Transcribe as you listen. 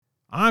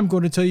I'm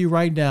going to tell you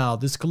right now,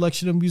 this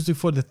collection of music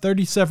for the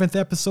 37th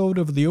episode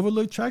of the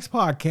Overlooked Tracks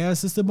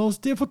podcast is the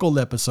most difficult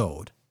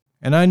episode.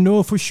 And I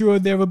know for sure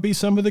there will be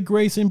some of the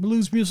greats in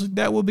blues music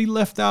that will be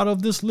left out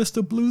of this list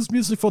of blues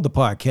music for the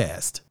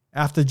podcast.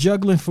 After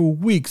juggling for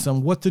weeks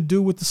on what to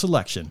do with the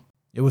selection,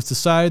 it was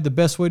decided the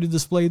best way to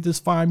display this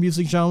fine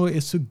music genre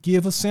is to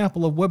give a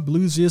sample of what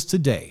blues is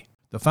today.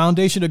 The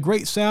foundation of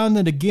great sound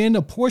and again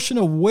a portion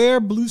of where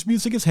blues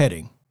music is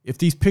heading. If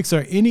these picks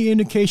are any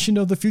indication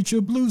of the future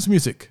of blues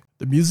music,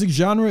 the music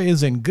genre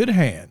is in good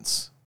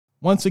hands.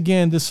 Once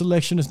again, this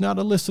selection is not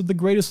a list of the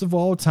greatest of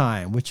all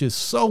time, which is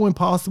so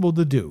impossible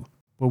to do.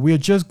 But we are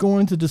just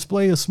going to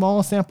display a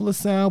small sample of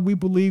sound we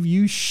believe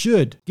you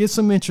should get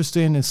some interest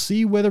in and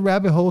see where the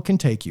rabbit hole can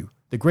take you.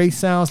 The great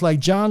sounds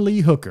like John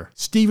Lee Hooker,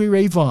 Stevie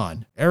Ray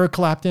Vaughan, Eric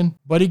Clapton,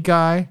 Buddy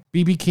Guy,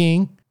 B.B.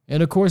 King,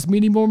 and of course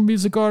many more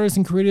music artists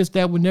and creators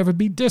that would never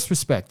be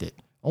disrespected.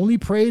 Only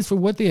praised for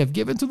what they have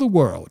given to the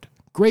world.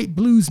 Great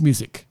blues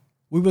music.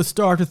 We will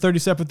start the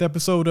 37th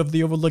episode of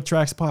the Overlooked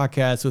Tracks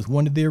podcast with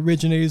one of the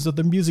originators of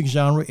the music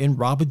genre in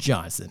Robert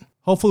Johnson.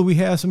 Hopefully we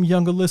have some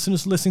younger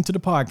listeners listening to the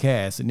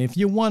podcast, and if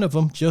you're one of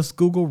them, just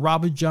Google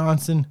Robert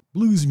Johnson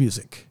blues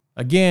music.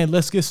 Again,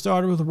 let's get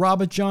started with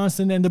Robert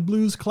Johnson and the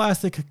blues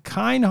classic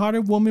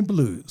Kind-Hearted Woman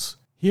Blues.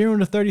 Here on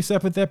the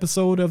 37th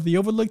episode of the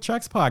Overlooked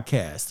Tracks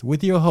podcast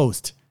with your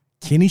host,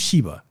 Kenny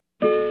Sheba.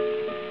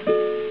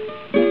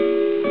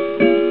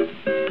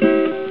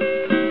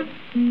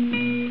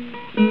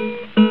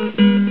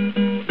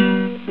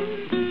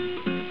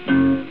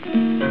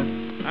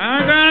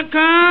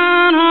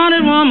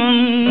 Kind-hearted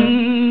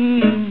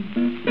woman,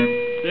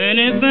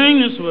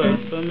 anything that's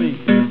worth for me.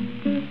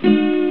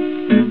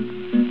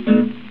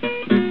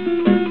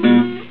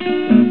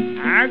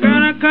 I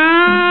got a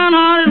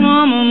kind-hearted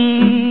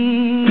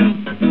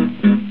woman,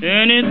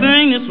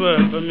 anything that's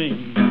worth for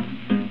me.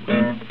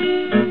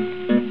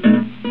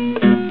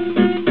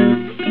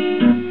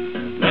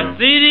 Let's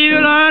see these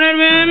good-hearted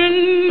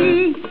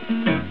women,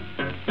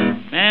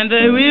 and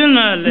they will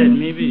not let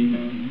me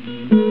be.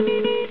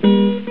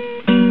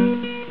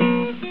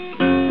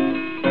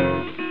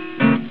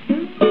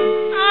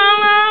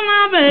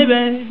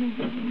 Baby,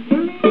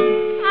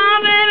 my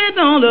baby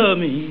don't love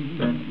me.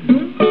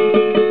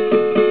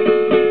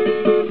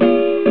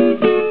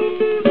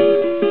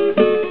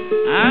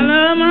 I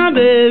love my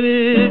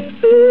baby.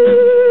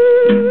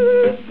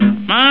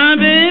 My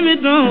baby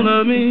don't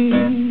love me.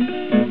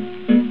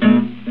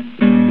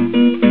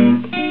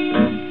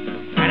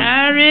 But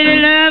I really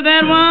love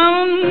that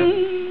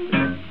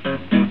woman.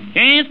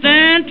 Can't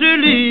stand to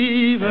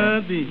leave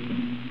her be.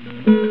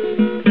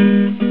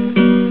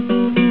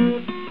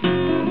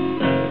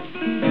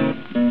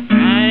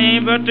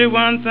 But the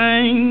one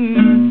thing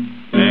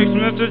makes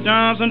Mr.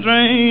 Johnson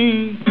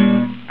drink.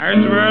 I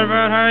swear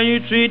about how you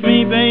treat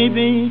me,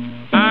 baby.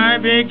 I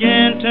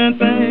begin to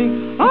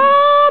think,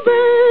 oh,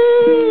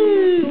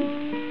 baby,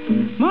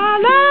 my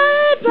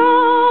life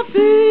don't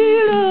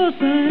feel the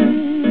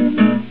same.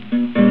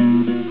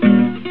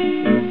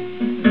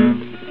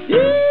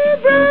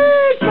 It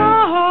breaks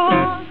my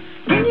heart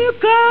when you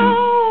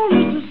call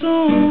Mr.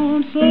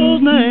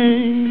 So-and-so's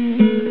name.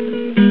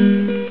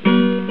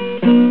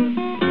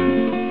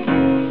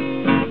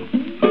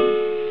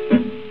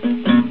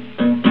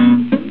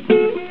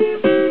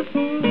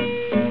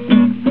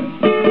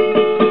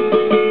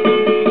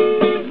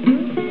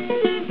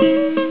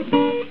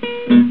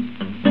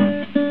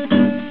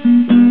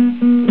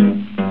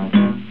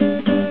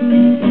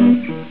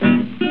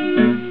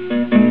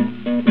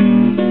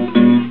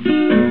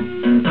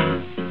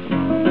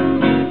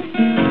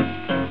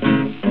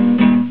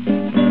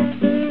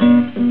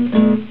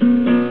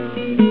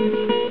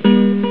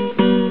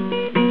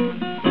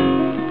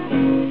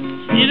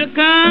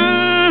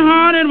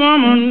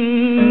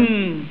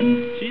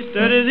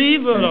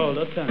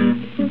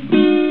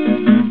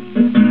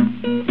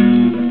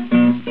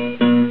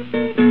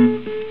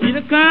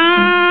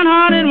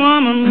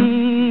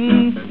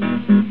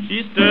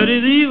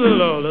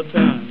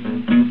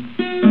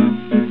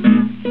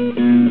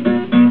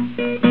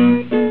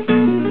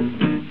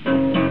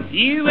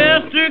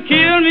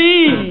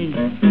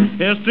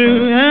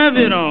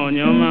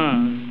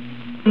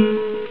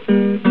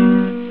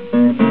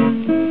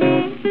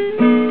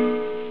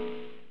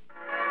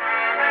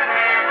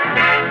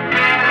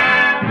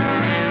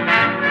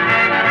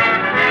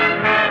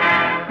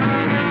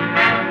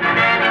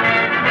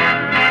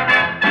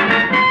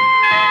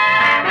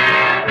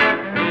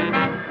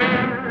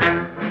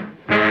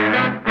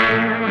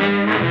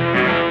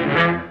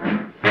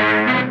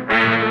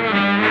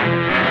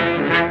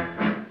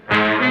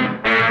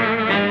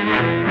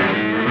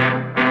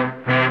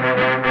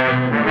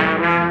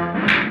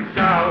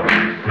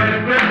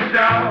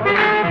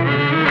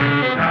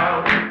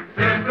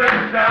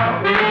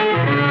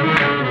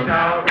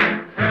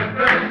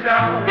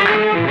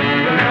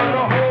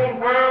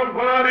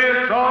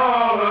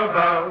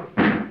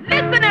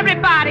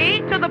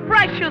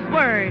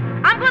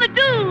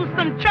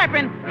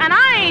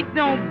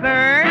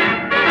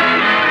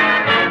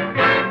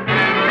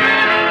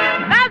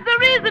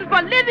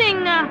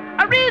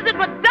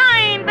 for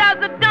dying,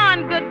 there's a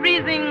darn good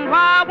reason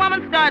why a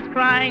woman starts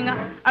crying.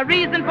 A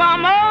reason for a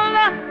mole,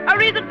 a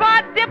reason for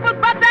a dimple,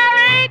 but there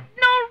ain't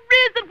no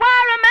reason why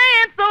a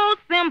man's so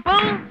simple.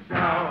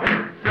 Shout,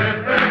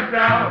 sister,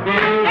 shout.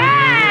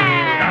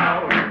 Yeah!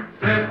 Shout,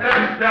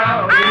 sister,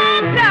 shout.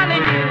 I'm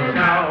telling you.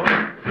 Shout,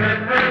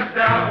 sister,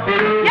 shout.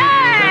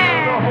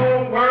 Yeah! The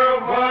whole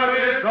world what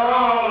it's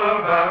all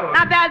about.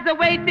 Now there's a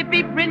way to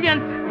be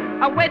brilliant,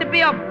 a way to be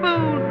a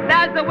fool.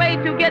 There's a way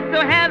to get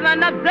to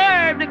heaven,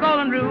 observe the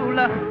golden rule.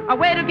 A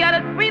way to get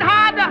a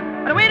sweetheart,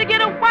 a way to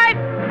get a wife.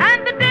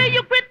 And the day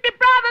you quit me,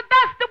 brother,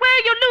 that's the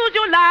way you lose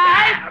your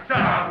life.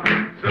 Shout,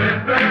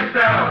 sister,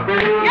 shout.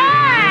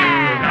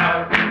 Yeah!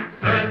 Shout,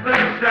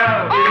 sister,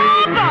 shout.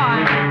 Oh,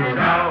 boy!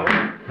 Shout,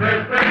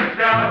 sister,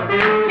 shout.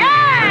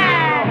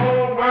 Yeah! The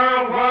whole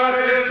world what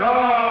it's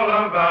all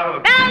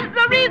about. There's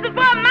a reason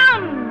for a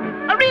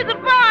mountain, a reason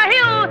for a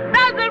hill.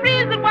 There's a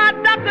reason why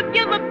a doctor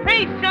gives a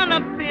patient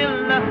a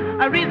pill.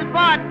 A reason for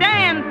a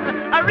dance,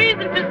 a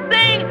reason to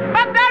sing.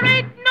 But there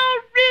ain't no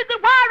reason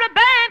why a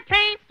band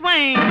can't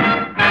swing.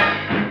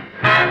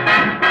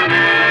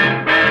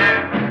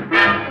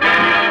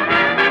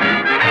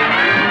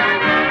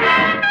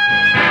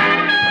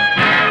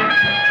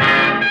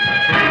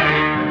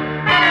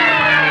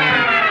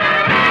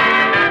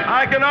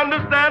 I can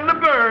understand the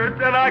birds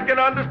and I can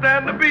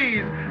understand the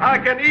bees. I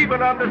can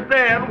even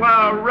understand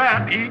why a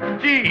rat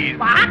eats cheese.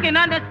 Well, I can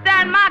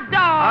understand my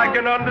dog. I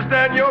can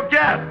understand your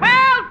cat.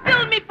 Well,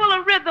 fill me full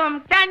of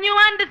rhythm. Can you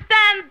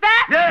understand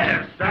that?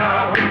 Yes.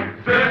 Shout,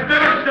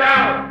 sister,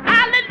 shout.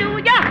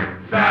 Hallelujah.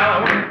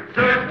 Shout,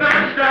 sister,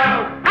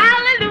 shout.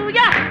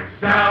 Hallelujah.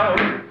 Shout,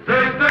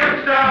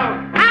 sister,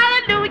 shout.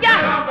 Hallelujah.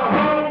 Tell the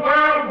whole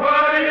world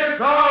what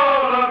it's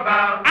all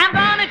about. I'm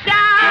gonna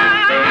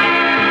shout.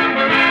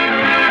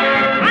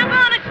 I'm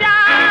gonna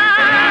shout.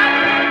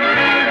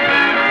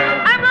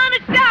 I'm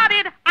gonna shout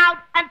it out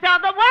and tell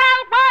the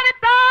world what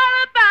it's all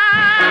about.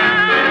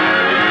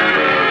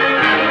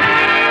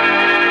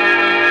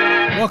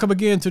 Welcome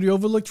again to the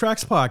Overlooked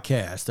Tracks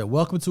podcast, and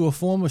welcome to a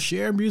form of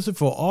shared music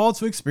for all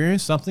to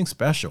experience something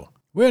special.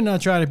 We're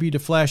not trying to be the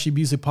flashy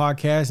music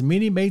podcast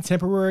many may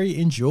temporarily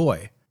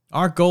enjoy.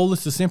 Our goal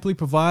is to simply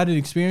provide an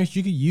experience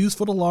you can use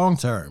for the long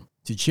term,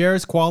 to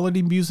cherish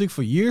quality music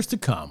for years to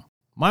come.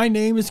 My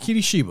name is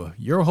Kitty Sheba,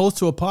 your host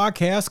to a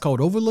podcast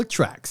called Overlooked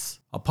Tracks,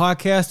 a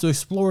podcast to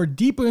explore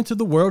deeper into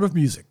the world of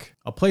music,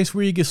 a place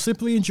where you can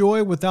simply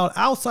enjoy without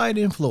outside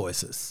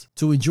influences.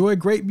 To enjoy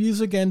great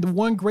music, and the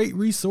one great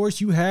resource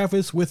you have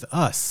is with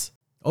us,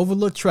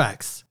 Overlooked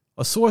Tracks,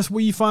 a source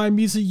where you find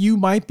music you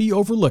might be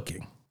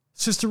overlooking.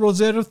 Sister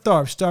Rosetta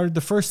Tharpe started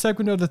the first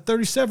segment of the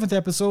 37th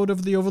episode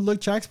of the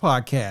Overlooked Tracks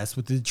podcast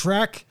with the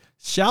track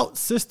Shout,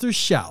 Sister,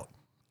 Shout.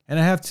 And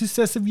I have two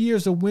sets of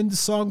years of when the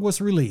song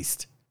was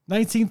released,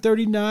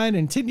 1939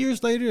 and 10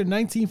 years later in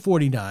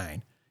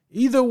 1949.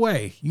 Either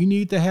way, you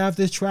need to have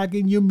this track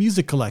in your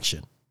music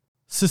collection.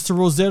 Sister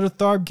Rosetta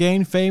Tharpe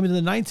gained fame in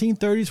the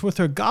 1930s with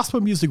her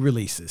gospel music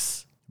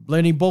releases,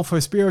 blending both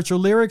her spiritual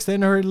lyrics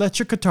and her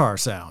electric guitar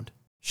sound.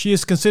 She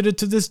is considered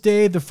to this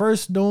day the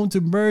first known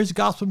to merge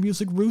gospel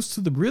music roots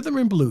to the rhythm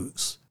and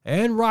blues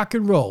and rock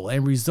and roll,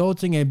 and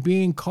resulting in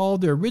being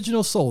called the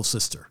original soul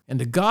sister and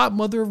the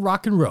godmother of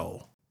rock and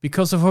roll.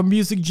 Because of her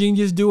music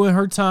genius during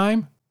her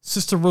time,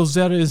 Sister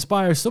Rosetta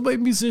inspired so many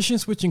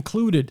musicians, which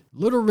included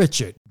Little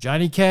Richard,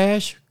 Johnny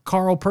Cash,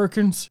 Carl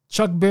Perkins,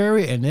 Chuck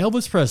Berry, and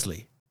Elvis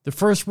Presley. The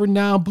first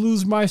renowned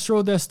blues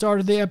maestro that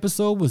started the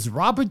episode was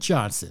Robert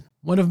Johnson,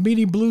 one of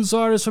many blues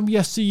artists from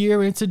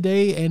yesteryear and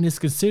today, and is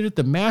considered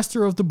the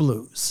master of the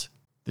blues.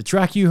 The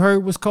track you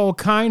heard was called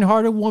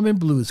Kind-Hearted Woman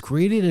Blues,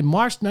 created in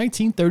March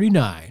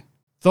 1939.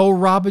 Though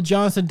Robert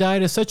Johnson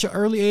died at such an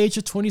early age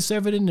of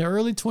 27 in the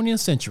early 20th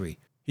century,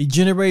 he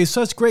generated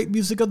such great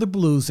music of the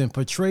blues and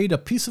portrayed a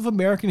piece of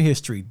American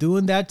history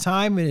during that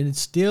time, and it's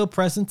still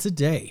present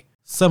today.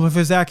 Some of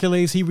his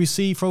accolades he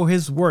received for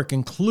his work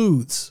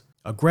includes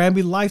a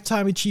Grammy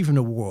Lifetime Achievement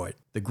Award,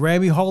 the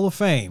Grammy Hall of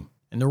Fame,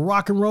 and the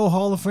Rock and Roll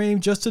Hall of Fame,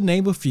 just to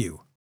name a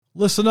few.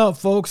 Listen up,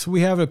 folks.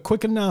 We have a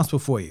quick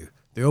announcement for you.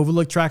 The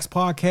Overlooked Tracks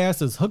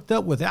podcast is hooked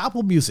up with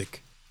Apple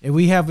Music, and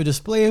we have a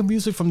display of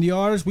music from the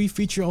artists we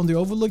feature on the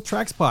Overlooked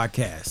Tracks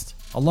podcast,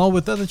 along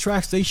with other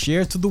tracks they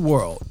share to the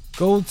world.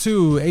 Go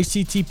to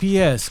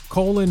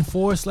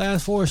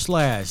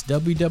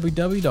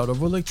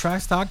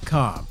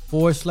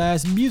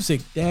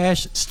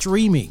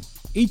https://www.overlookedtracks.com/music-streaming.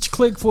 Each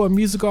click for a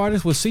music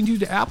artist will send you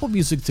to Apple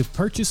Music to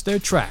purchase their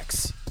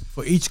tracks.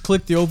 For each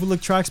click, the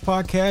Overlooked Tracks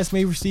podcast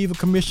may receive a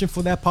commission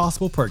for that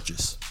possible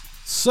purchase.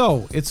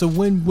 So, it's a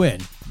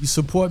win-win. You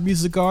support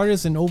music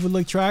artists and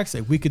Overlooked Tracks,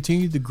 and we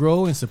continue to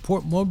grow and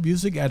support more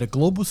music at a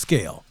global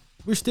scale.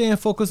 We're staying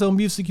focused on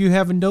music you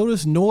haven't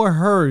noticed nor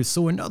heard,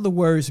 so in other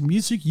words,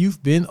 music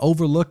you've been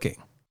overlooking.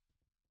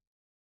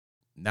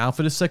 Now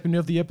for the segment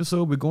of the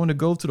episode, we're going to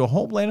go to the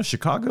homeland of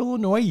Chicago,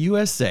 Illinois,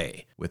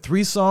 USA, with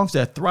 3 songs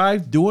that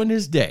thrived during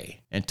this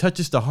day and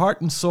touches the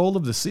heart and soul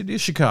of the city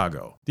of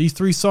Chicago. These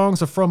 3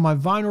 songs are from my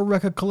vinyl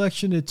record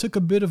collection that took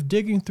a bit of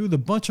digging through the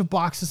bunch of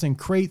boxes and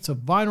crates of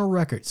vinyl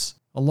records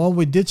along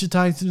with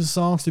digitizing the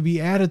songs to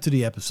be added to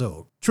the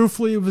episode.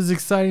 Truthfully, it was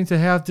exciting to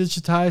have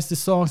digitized the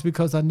songs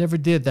because I never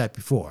did that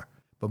before.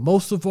 But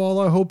most of all,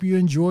 I hope you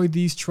enjoyed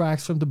these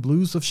tracks from the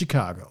Blues of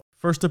Chicago.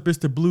 First up is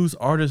the blues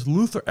artist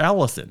Luther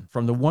Allison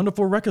from the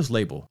Wonderful Records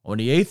label on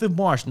the 8th of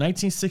March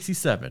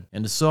 1967,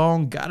 and the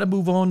song Gotta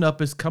Move On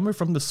Up is coming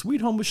from the Sweet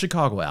Home of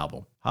Chicago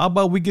album. How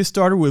about we get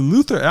started with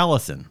Luther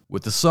Allison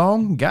with the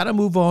song Gotta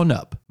Move On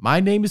Up. My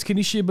name is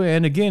Kenny Shiba,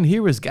 and again,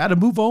 here is Gotta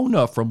Move On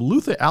Up from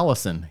Luther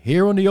Allison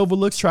here on the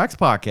Overlooked Tracks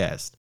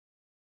podcast.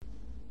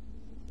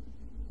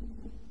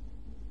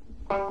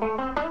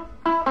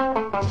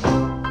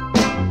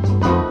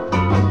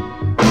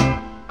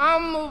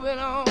 I'm moving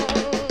on,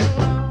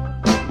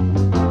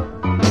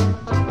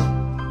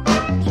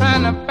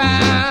 trying to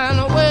find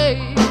a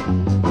way.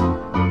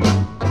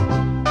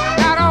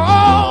 Got a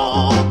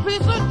old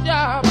piece of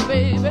job,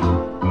 baby,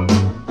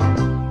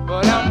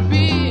 but I'm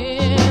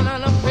being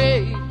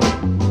underpaid.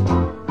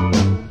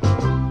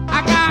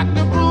 I got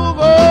to prove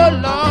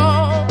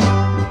along,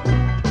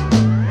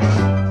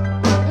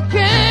 I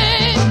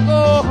can't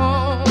go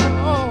home.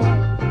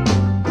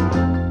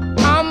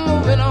 I'm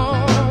moving on.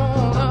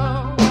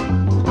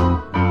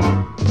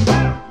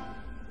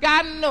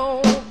 Got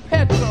no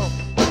petrol.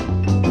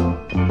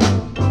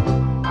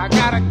 I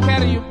gotta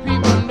carry you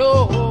people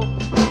know.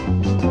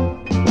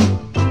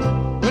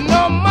 With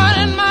no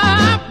money in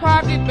my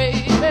pocket,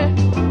 baby,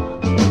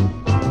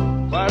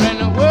 where in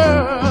the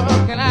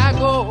world can I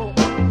go?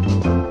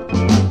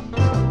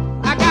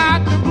 I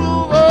got to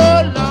move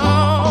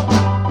along.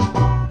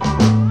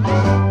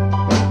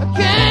 I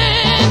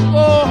can't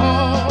go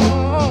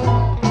home.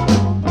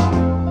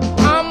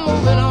 I'm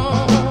moving on.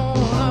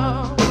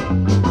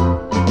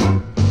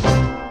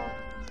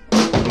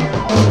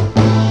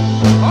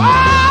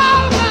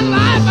 All my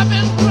life I've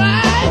been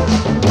crying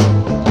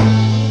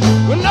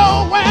with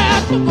nowhere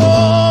to go.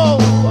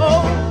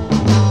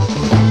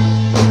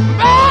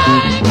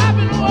 Babe, I've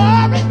been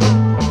worried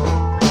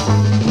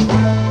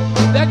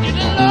that you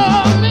didn't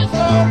love me,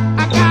 so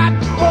I got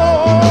to go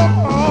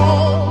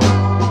home.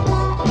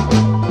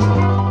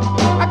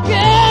 I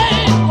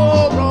can't go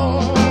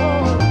wrong.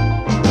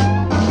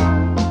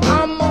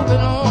 I'm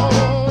moving on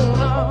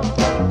now.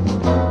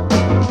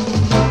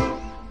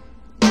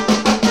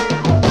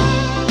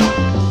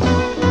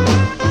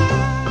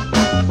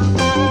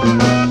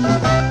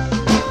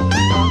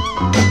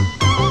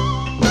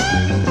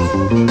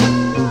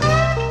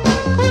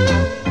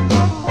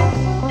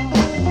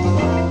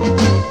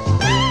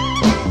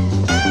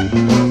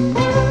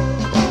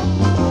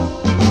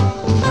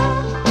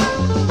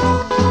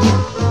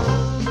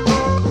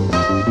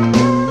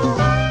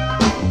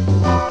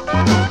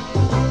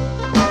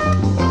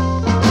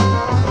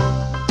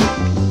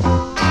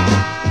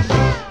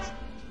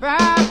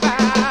 Bye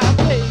bye,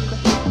 baby.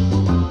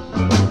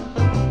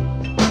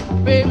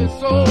 Baby,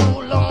 so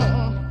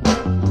long.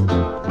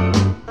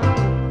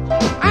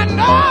 I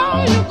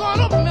know you're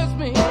gonna miss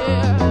me,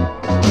 yeah.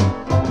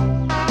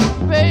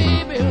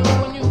 Baby,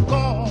 when you're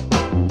gone.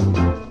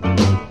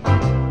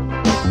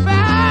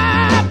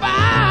 Bye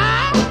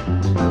bye.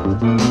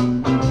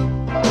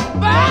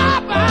 Bye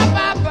bye,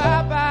 bye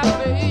bye, bye,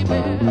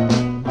 baby.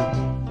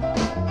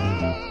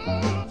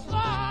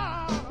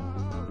 Sorry.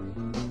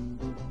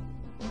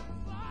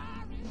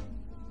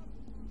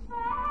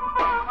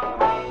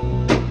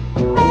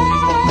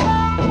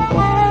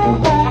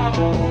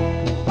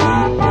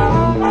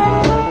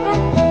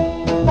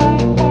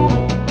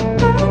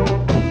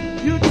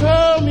 You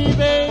told me,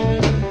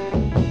 baby,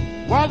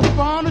 once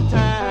upon a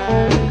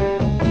time,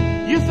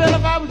 you said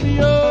if I was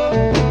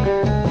yours,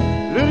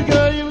 little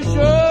girl, you would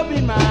sure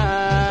be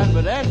mine,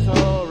 but that's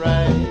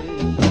alright.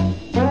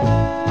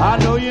 I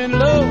know you're in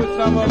love with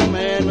some other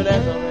man, but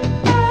that's alright.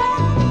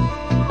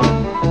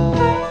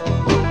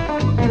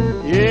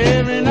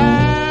 Every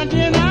night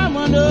and I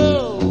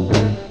wonder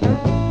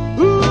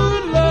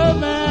who's love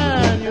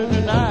man you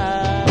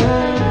tonight.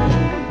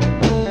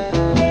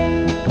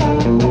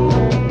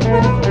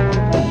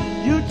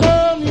 You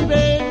told me,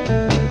 baby,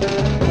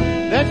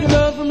 that your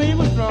love for me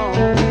was strong.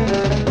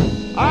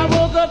 I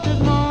woke up this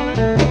morning,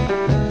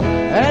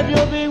 and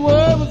your big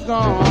word was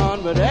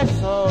gone, but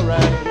that's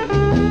alright.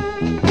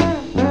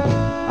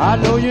 I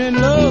know you're in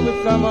love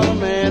with some other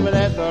man, but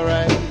that's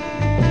alright.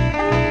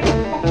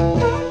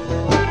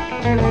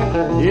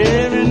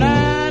 Every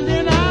night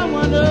and I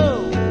wonder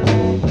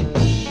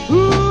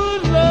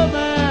who's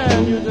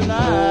loving you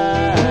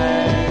tonight.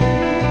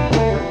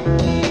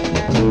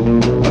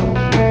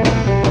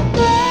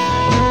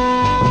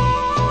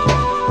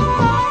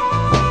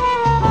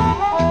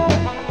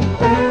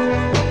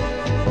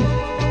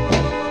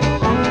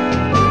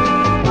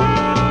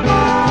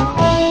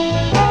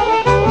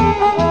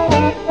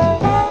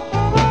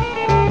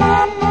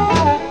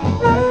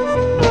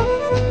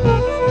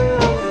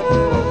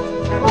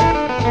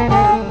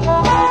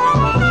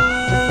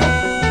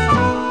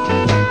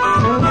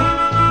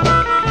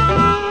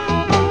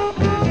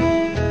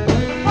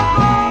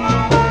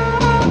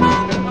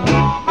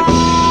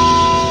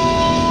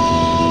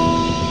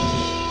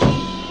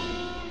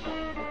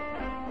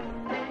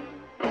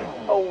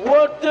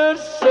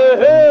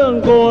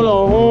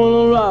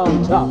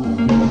 top.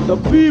 The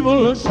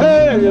people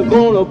say you're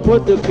gonna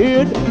put the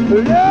kid.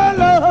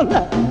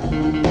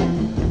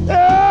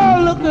 Yeah,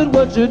 look at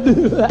what you do.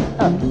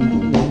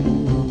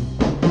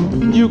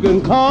 You can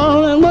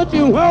call and what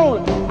you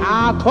want.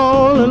 I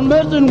call and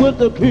messing with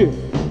the kid.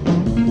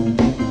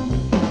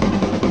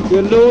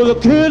 You know the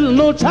kid is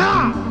no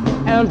child,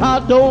 and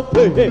I don't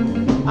play.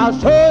 I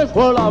say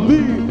what I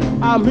mean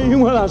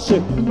what I say.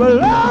 But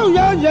oh,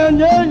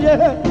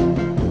 yeah.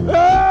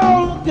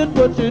 Oh, look at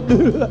what you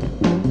do.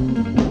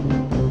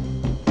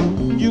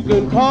 You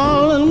can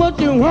call and what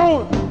you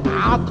want.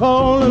 I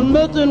call and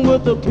messing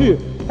with the kid.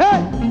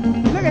 Hey,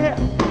 look at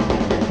here.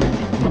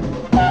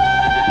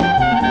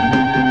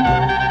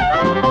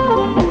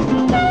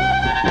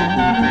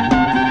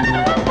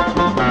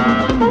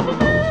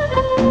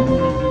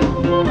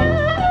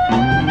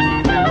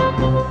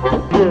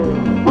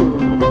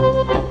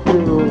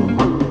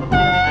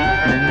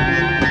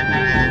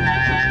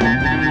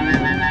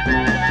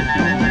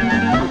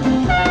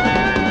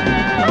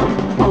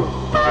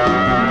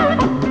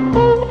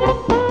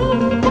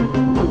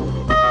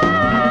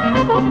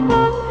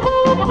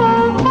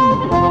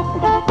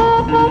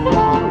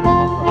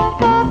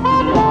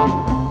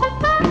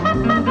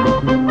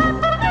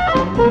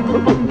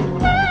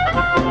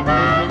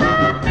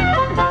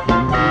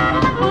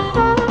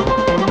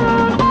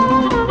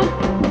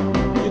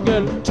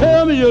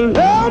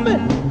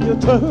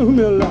 Tell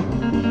me a lot,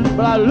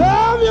 but I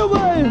love you,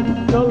 baby,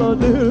 till I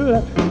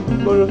do.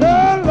 But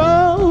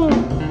hello,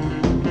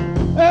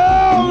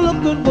 oh,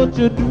 look at what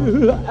you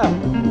do.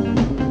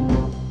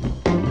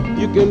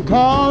 You can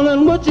call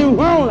and what you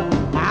want.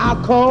 I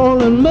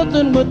call and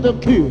messing with the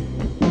kid.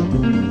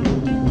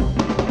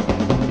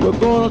 We're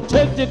gonna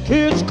take the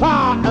kid's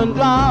car and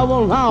drive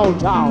around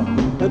town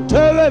and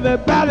tell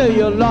everybody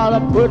you're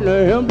not putting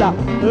him down.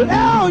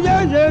 Oh,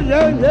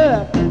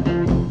 yeah.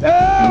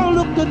 Oh,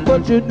 look at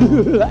what you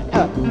do.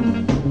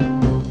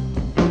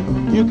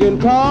 You can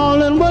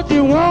call and what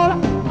you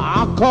want.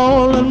 I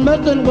call and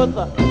messing with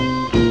her.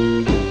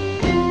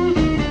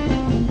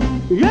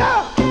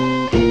 Yeah.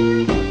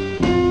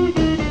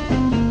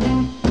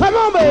 Come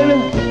on, baby.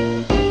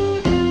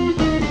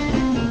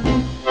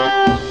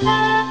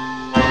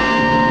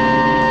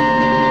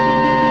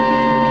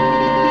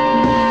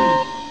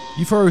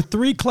 You've heard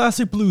 3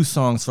 classic blues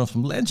songs from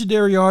some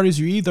legendary artists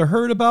you either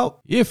heard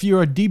about if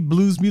you're a deep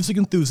blues music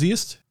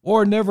enthusiast,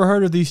 or never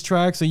heard of these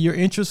tracks and your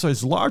interest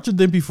is larger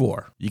than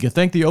before. You can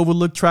thank the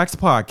Overlooked Tracks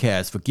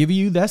podcast for giving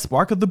you that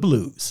spark of the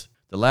blues.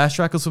 The last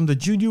track was from the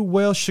Junior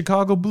Wells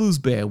Chicago Blues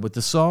Band with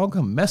the song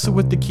Messin'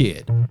 with the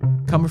Kid,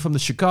 coming from the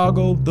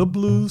Chicago The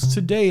Blues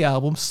Today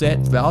album set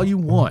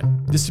Volume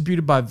 1,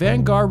 distributed by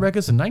Vanguard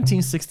Records in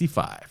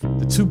 1965.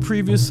 The 2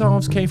 previous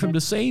songs came from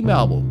the same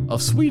album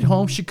of Sweet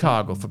Home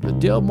Chicago from the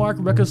Delmark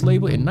Records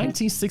label in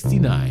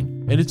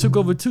 1969, and it took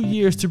over 2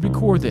 years to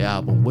record the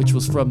album, which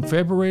was from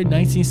February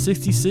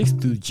 1966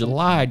 through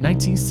July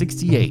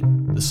 1968.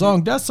 The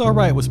song That's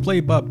Alright was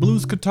played by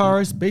blues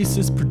guitarist,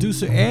 bassist,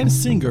 producer, and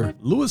singer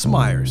Louis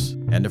Myers.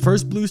 And the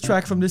first blues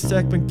track from this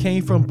segment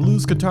came from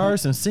blues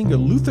guitarist and singer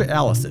Luther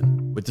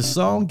Allison with the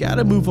song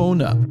Gotta Move On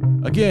Up.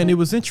 Again, it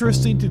was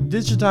interesting to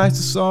digitize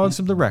the songs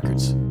from the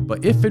records,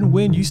 but if and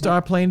when you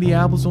start playing the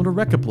albums on the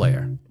record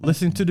player,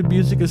 listening to the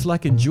music is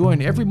like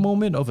enjoying every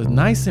moment of a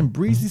nice and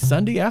breezy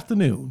Sunday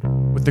afternoon,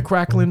 with the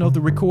crackling of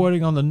the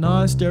recording on the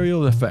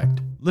non-stereo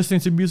effect.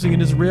 Listening to music in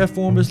this rare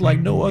form is like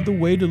no other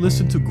way to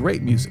listen to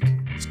great music.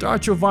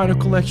 Start your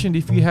vinyl collection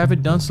if you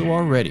haven't done so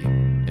already,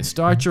 and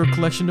start your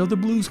collection of the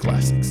blues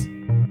classics.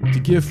 To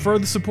give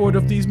further support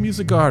of these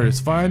music artists,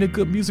 find a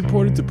good music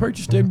portal to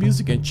purchase their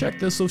music and check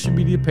their social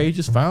media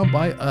pages found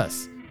by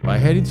us by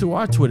heading to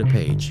our Twitter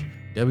page,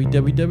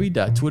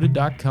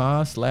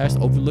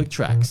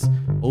 www.twitter.com/overlookedtracks,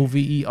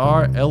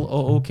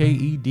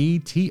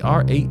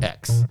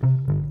 OVERLOOKEDTRAX.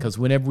 Because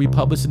whenever we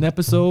publish an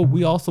episode,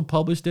 we also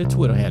publish their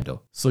Twitter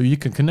handle, so you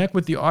can connect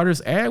with the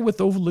artists and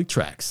with Overlooked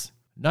Tracks.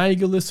 Now you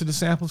can listen to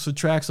samples for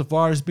tracks of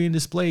artists being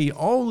displayed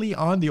only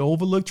on the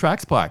Overlooked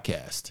Tracks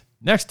podcast.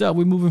 Next up,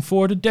 we're moving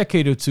forward a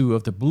decade or two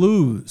of the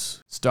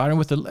blues, starting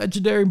with the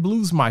legendary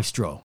blues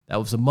maestro that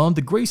was among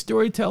the great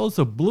storytellers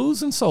of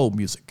blues and soul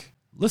music.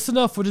 Listen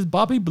up for this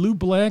Bobby Blue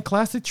Bland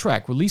classic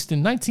track released in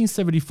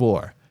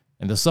 1974,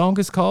 and the song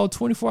is called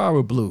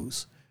 24-Hour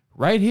Blues,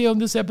 right here on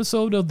this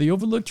episode of the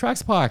Overlooked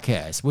Tracks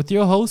podcast with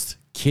your host,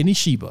 Kenny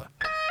Sheba.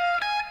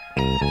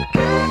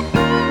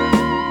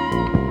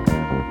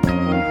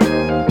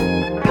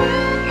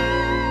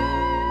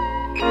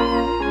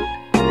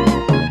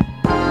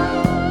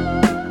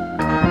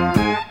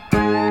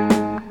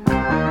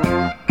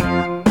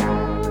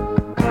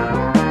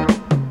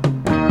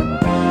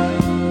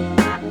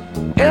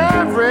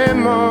 Every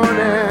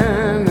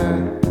morning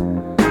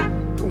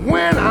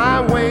when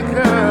I wake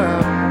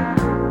up,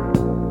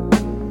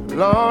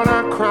 Lord,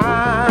 I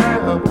cry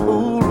a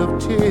pool of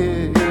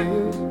tears.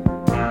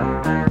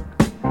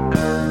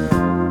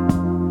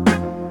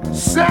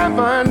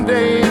 7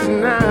 days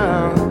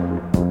now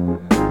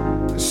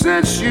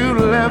since you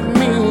left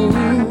me.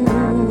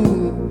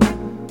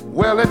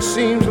 Well, it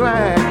seems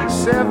like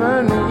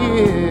 7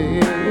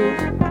 years.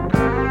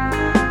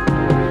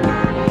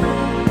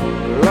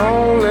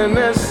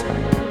 Loneliness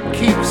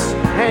keeps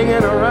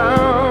hanging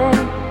around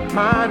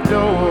my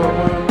door.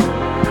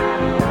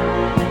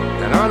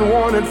 An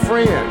unwanted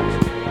friend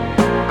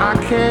I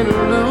can't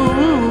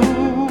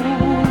lose.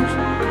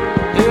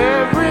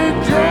 Every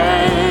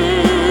day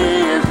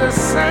is the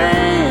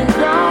same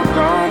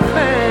doggone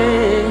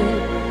thing,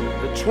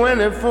 the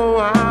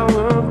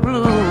 24-hour blues.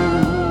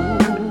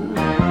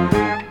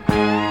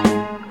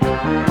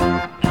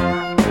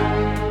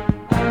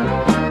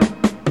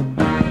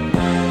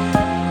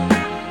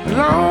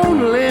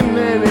 Lonely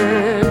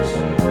minutes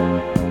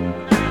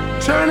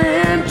turn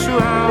into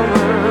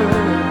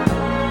hours.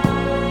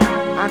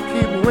 I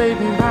keep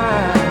waiting by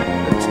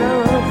the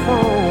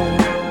telephone,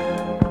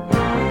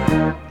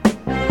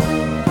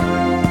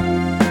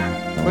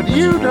 but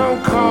you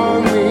don't call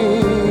me.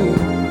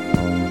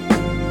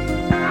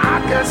 I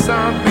guess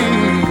I'll be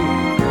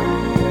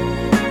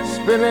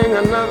spending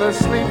another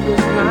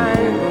sleepless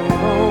night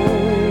alone.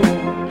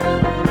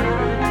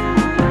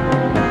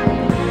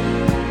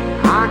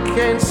 I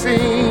can't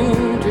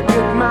seem to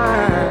get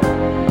myself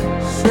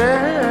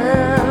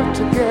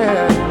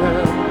together.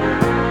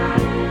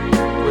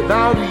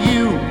 Without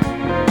you,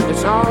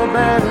 it's all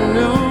bad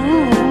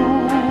news.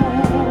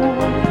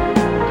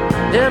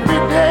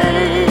 Every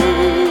day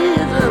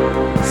is the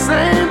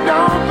same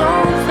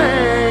doggone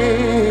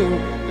thing,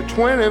 the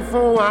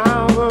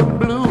 24-hour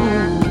blues.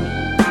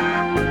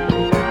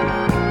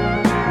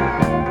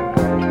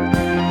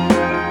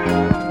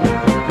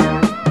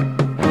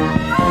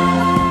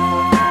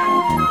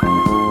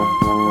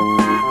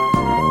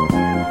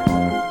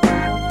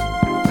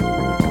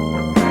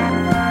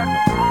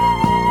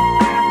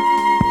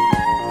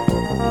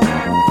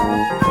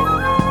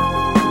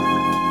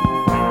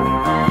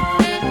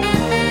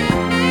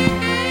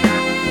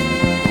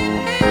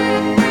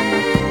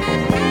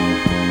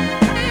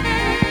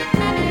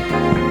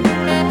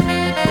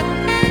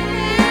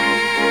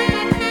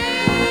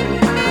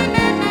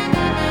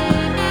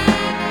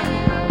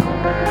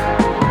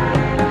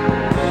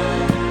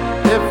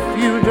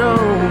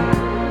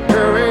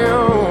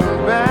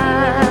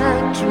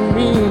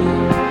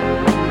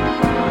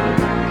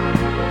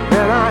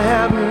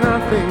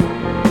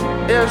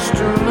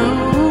 To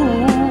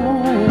lose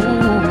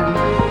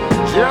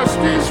just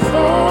these 4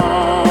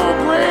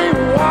 gray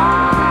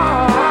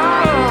walls,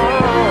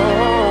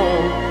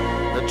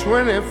 the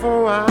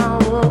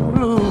 24-hour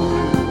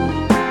blues.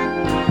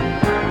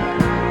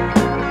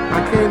 I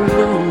can't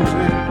lose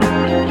it.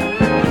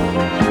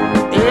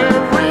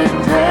 Every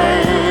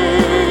day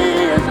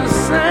is the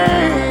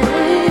same,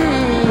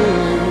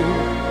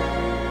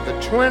 the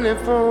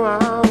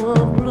 24-hour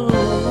blues.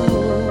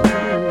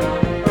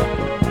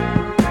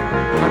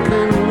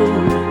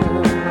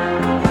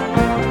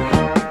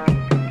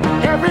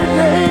 Every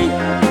day,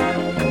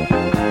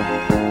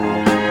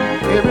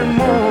 every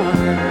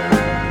morning,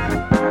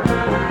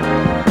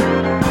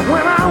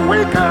 when I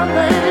wake up,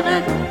 baby,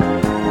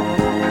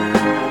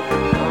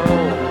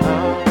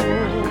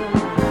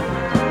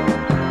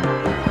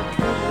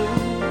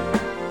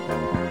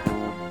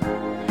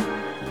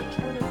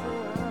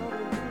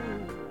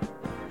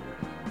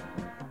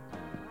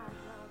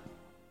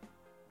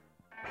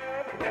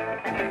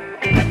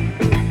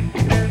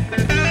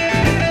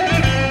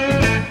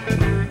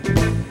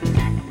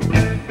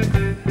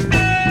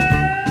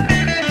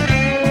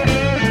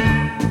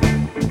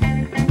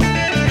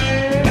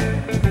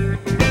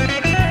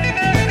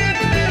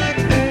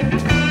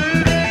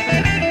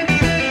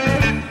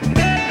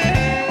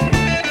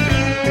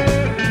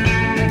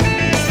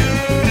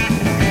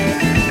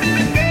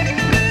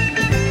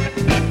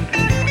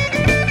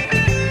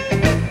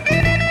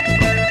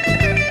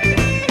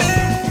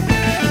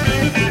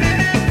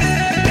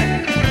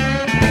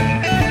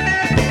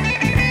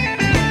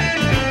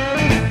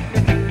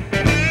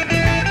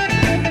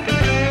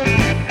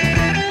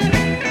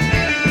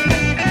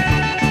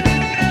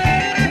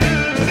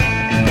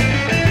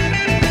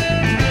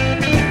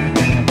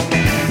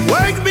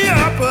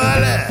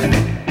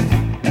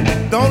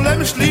 don't let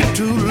me sleep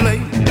too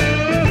late.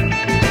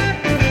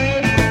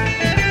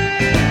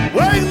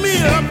 Wake me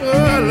up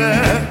early,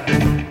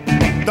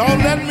 don't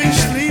let me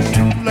sleep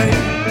too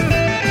late.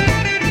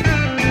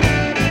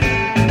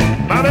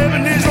 My baby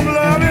needs some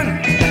loving,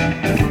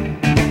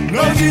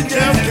 no, she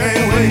just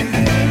can't wait.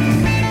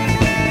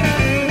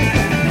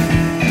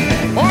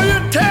 Oh, you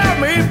tell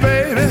me,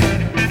 baby,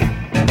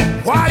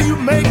 why you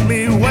make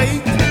me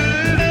wait?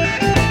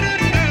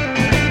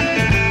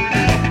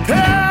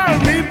 Tell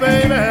me,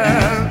 baby,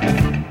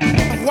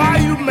 why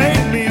you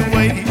make me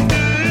wait?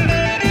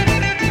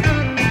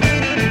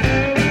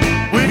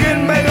 We can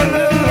make a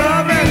little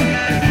loving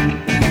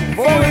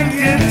before it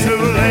gets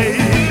too late.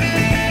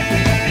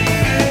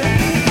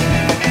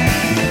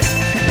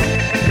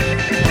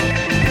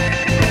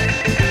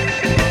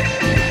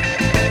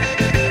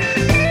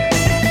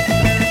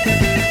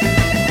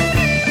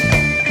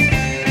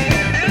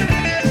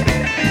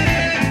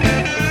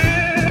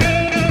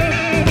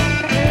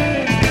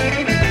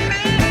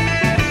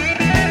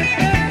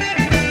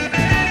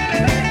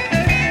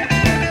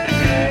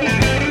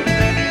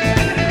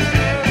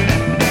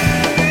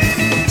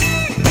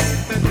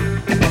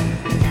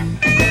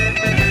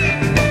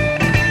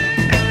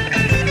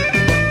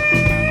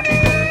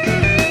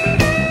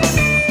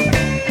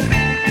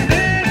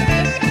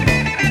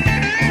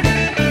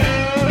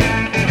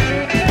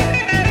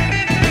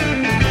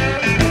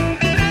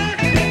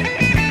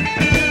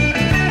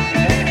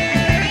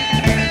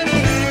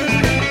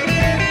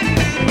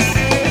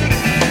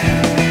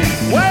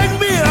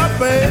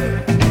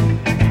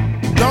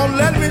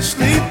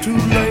 sleep too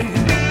late.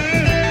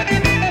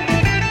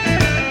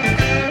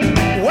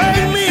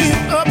 Wake me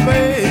up,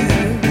 baby.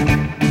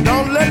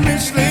 Don't let me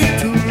sleep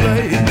too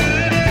late.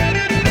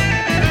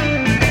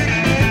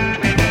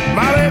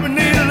 My baby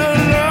needs a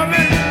little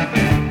loving.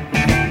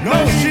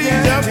 No, she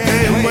just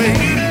can't wait.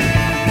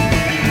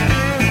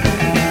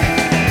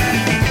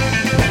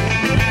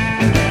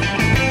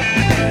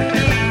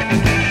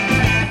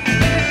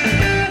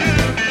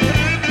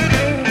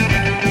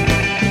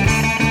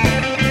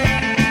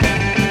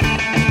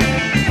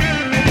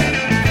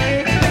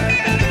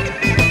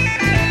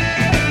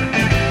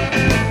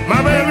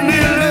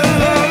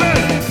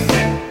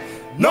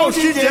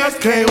 She just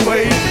can't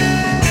wait.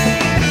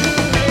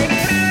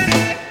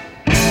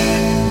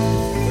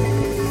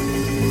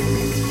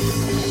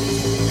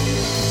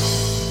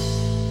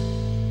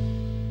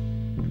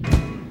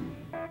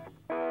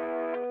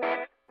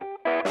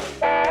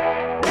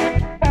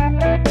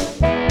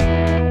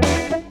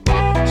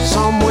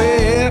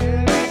 Somewhere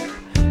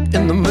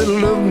in the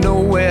middle of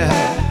nowhere,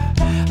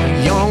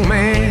 a young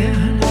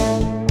man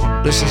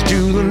listens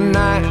to the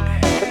night.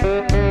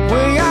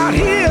 Way out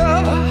here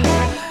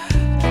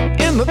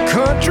in the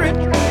country,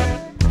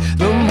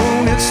 the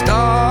moon and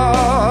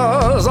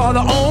stars are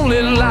the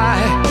only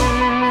light.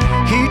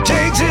 He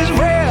takes his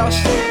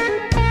rest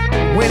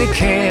when he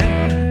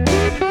can,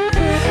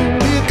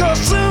 because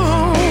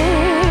soon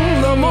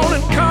the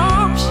morning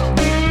comes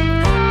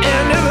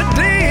and every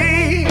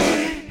day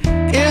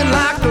is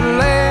like the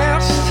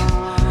last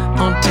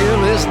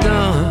until it's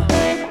done.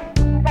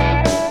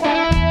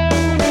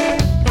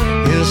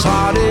 His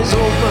heart is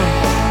open,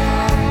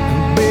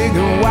 big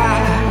and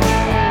wide,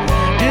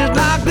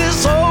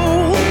 this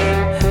old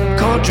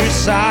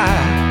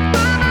countryside,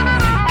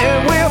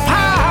 and we're up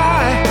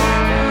high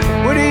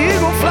where the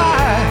eagle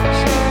flies.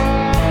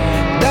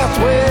 That's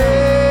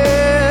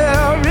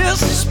where his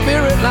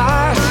spirit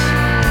lies.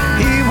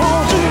 He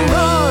wants to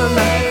run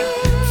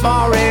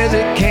far as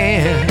he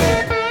can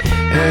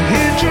and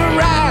hitch a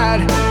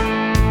ride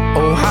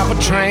or hop a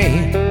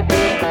train.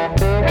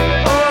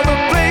 Other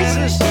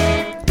places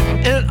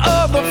and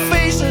other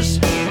faces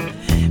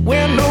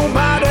where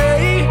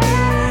nobody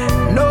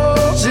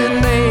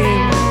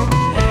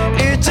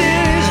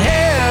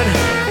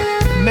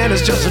man,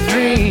 it's just a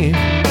dream.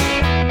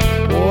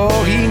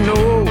 Oh, he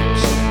knows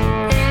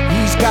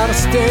he's gotta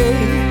stay.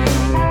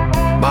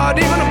 But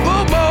even a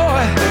poor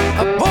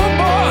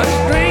boy's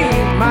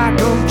dream might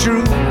come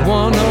true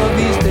one of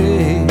these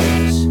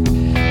days.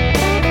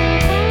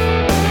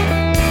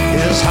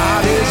 His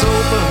heart is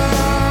open,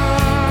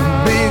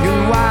 big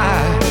and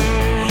wide,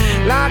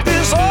 like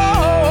this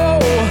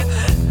old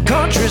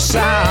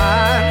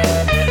countryside.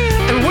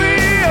 And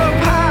way up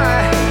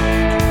high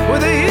where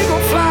the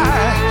eagle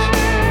flies,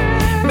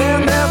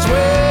 man, that's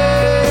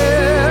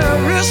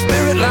where his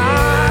spirit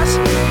lies.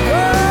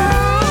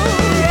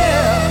 Oh,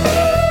 yeah.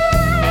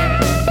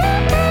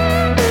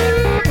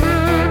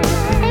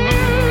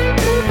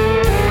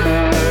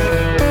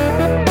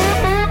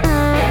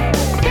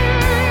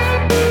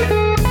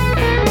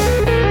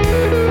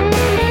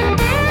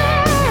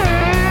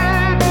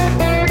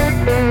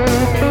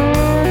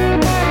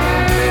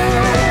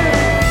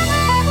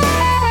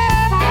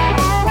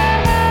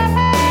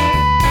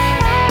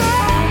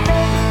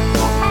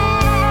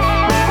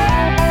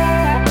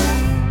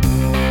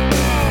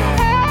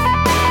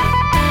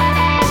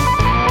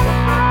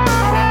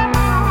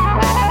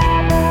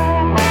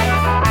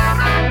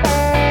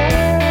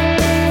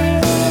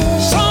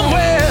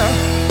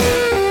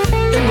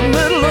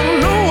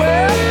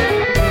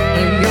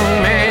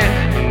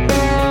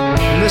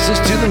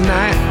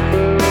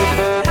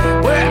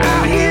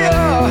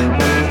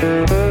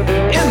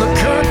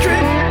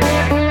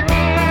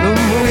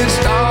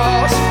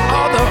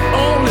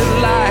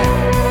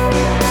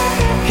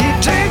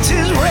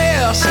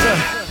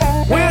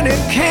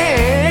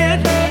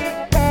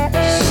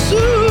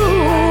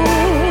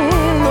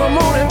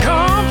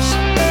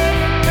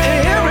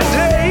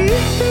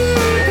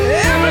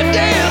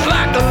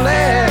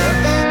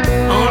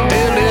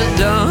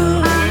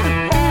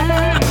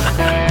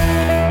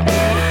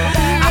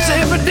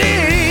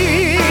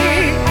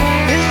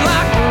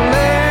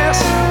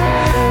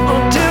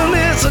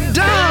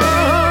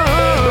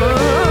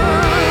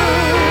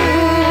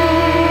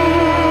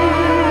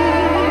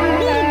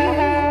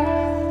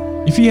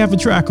 If you have a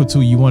track or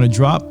two you want to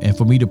drop and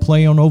for me to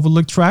play on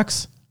Overlook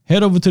Tracks,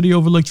 head over to the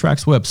Overlook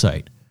Tracks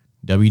website,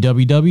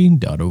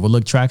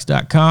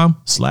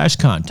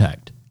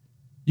 www.overlooktracks.com/contact.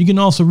 You can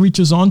also reach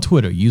us on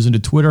Twitter using the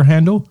Twitter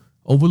handle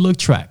Overlook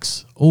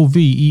Tracks,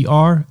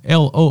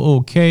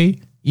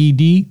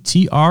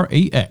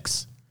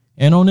 OverlookTracks,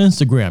 and on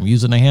Instagram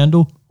using the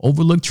handle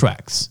Overlook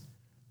Tracks.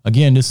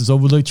 Again, this is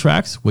Overlook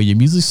Tracks, where your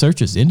music search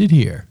has ended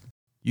here.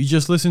 You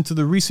just listened to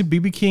the recent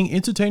B.B. King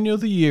Entertainer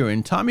of the Year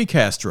in Tommy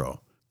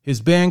Castro. His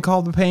band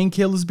called the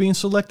Painkillers being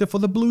selected for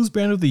the Blues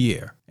Band of the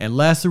Year. And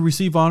last to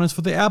receive honors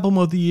for the Album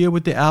of the Year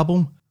with the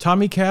album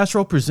Tommy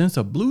Castro Presents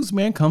A Blues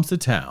Man Comes to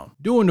Town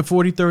during the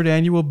 43rd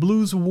Annual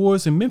Blues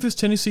Awards in Memphis,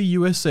 Tennessee,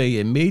 USA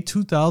in May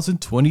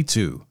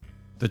 2022.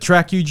 The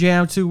track you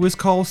jammed to is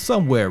called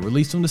Somewhere,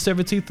 released on the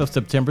 17th of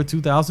September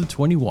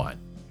 2021.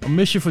 A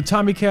mission for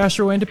Tommy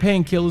Castro and the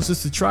Painkillers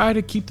is to try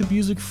to keep the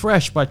music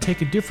fresh by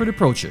taking different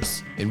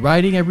approaches in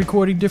writing and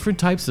recording different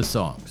types of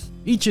songs.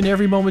 Each and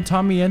every moment,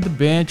 Tommy and the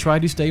band try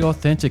to stay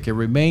authentic and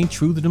remain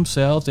true to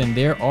themselves and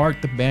their art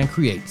the band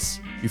creates.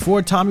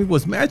 Before Tommy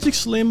was Magic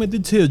Slim and the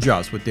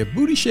Teardrops with their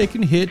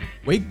booty-shaking hit,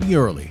 Wake Me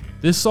Early.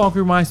 This song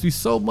reminds me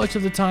so much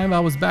of the time I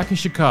was back in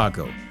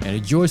Chicago and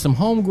enjoyed some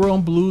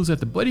homegrown blues at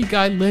the Buddy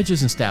Guy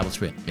Legends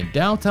establishment in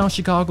downtown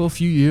Chicago a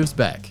few years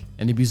back.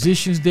 And the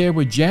musicians there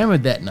were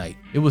jamming that night.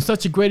 It was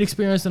such a great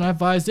experience, and I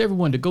advise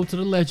everyone to go to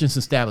the Legends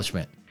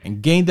establishment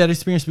and gain that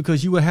experience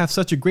because you will have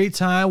such a great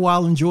time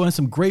while enjoying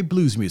some great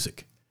blues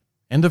music.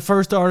 And the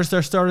first artist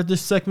that started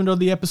this segment of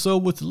the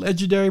episode was the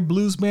legendary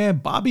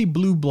bluesman Bobby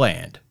Blue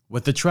Bland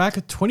with the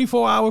track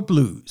 24 Hour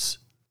Blues.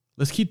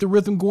 Let's keep the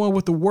rhythm going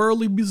with the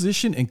worldly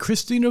musician and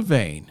Christina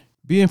Vane.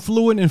 Being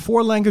fluent in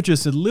 4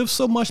 languages and lived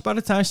so much by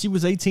the time she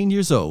was 18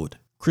 years old.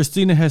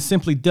 Christina has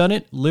simply done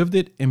it, lived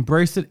it,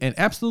 embraced it, and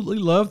absolutely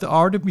loved the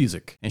art of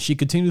music. And she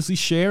continuously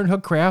sharing her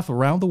craft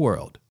around the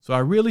world. So I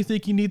really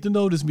think you need to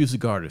know this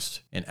music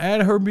artist and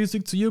add her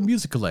music to your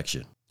music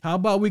collection. How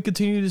about we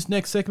continue this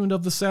next segment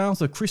of the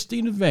sounds of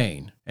Christina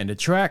Vane and the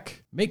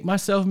track Make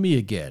Myself Me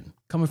Again,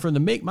 coming from the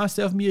Make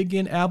Myself Me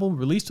Again album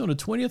released on the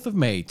 20th of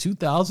May,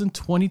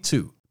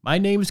 2022. My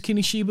name is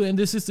Kenny Sheba, and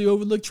this is the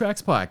Overlooked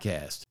Tracks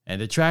podcast.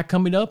 And the track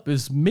coming up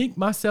is Make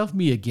Myself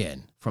Me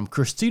Again from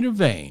Christina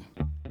Vane.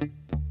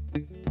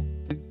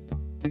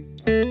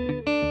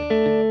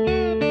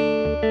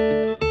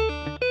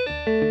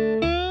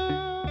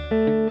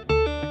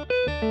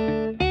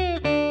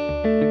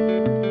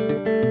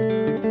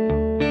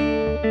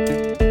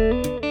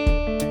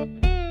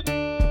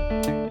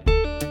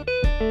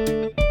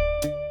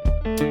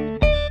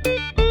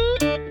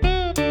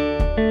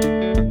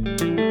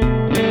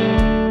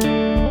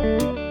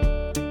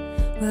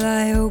 Well,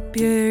 I hope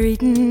you're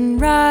eating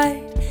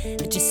right,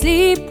 that you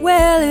sleep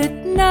well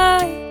at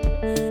night.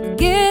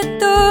 Forget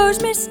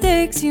those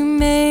mistakes you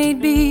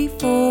made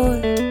before.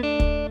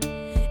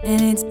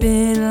 And it's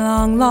been a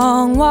long,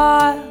 long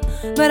while,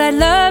 but I'd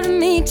love to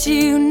meet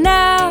you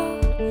now,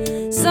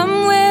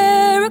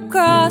 somewhere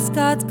across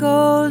God's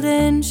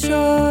golden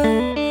shore.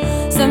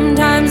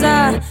 Sometimes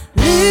I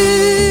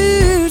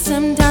lose,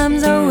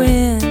 sometimes I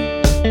win.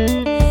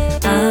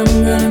 I'm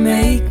gonna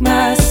make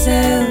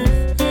myself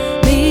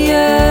me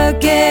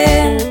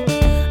again.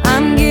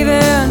 I'm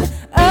giving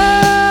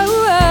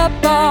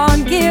up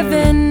on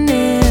giving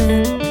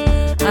in.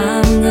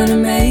 I'm gonna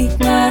make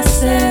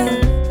myself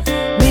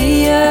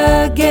me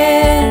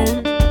again.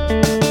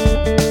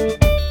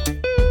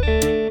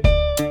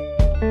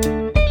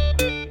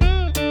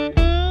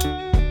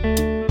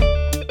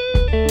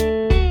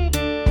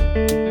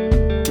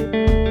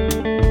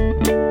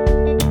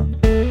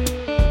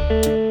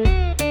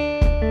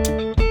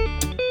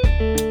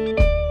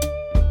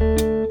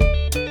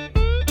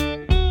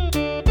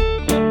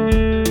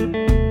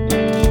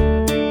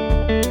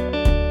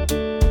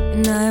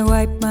 And I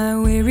wipe my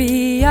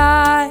weary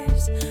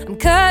eyes. I'm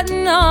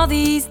cutting all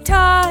these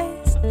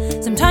ties.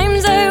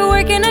 Sometimes I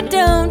work and I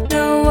don't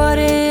know what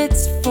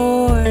it's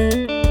for.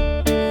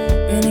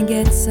 Gonna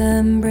get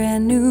some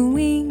brand new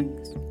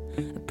wings,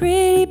 a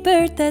pretty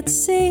bird that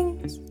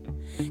sings.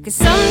 'Cause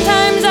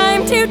sometimes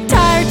I'm too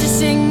tired to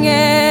sing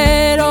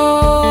at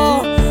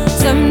all.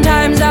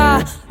 Sometimes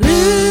I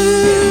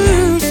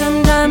lose,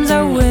 sometimes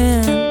I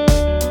win.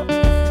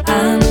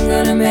 I'm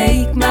gonna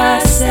make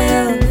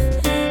myself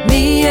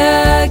me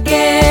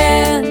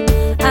again.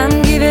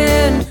 I'm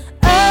giving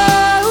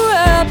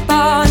up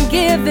on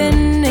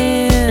giving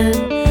in.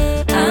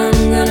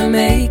 I'm gonna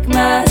make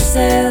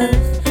myself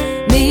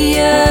me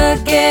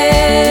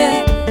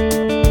again.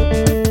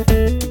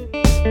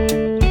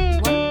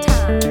 One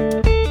time.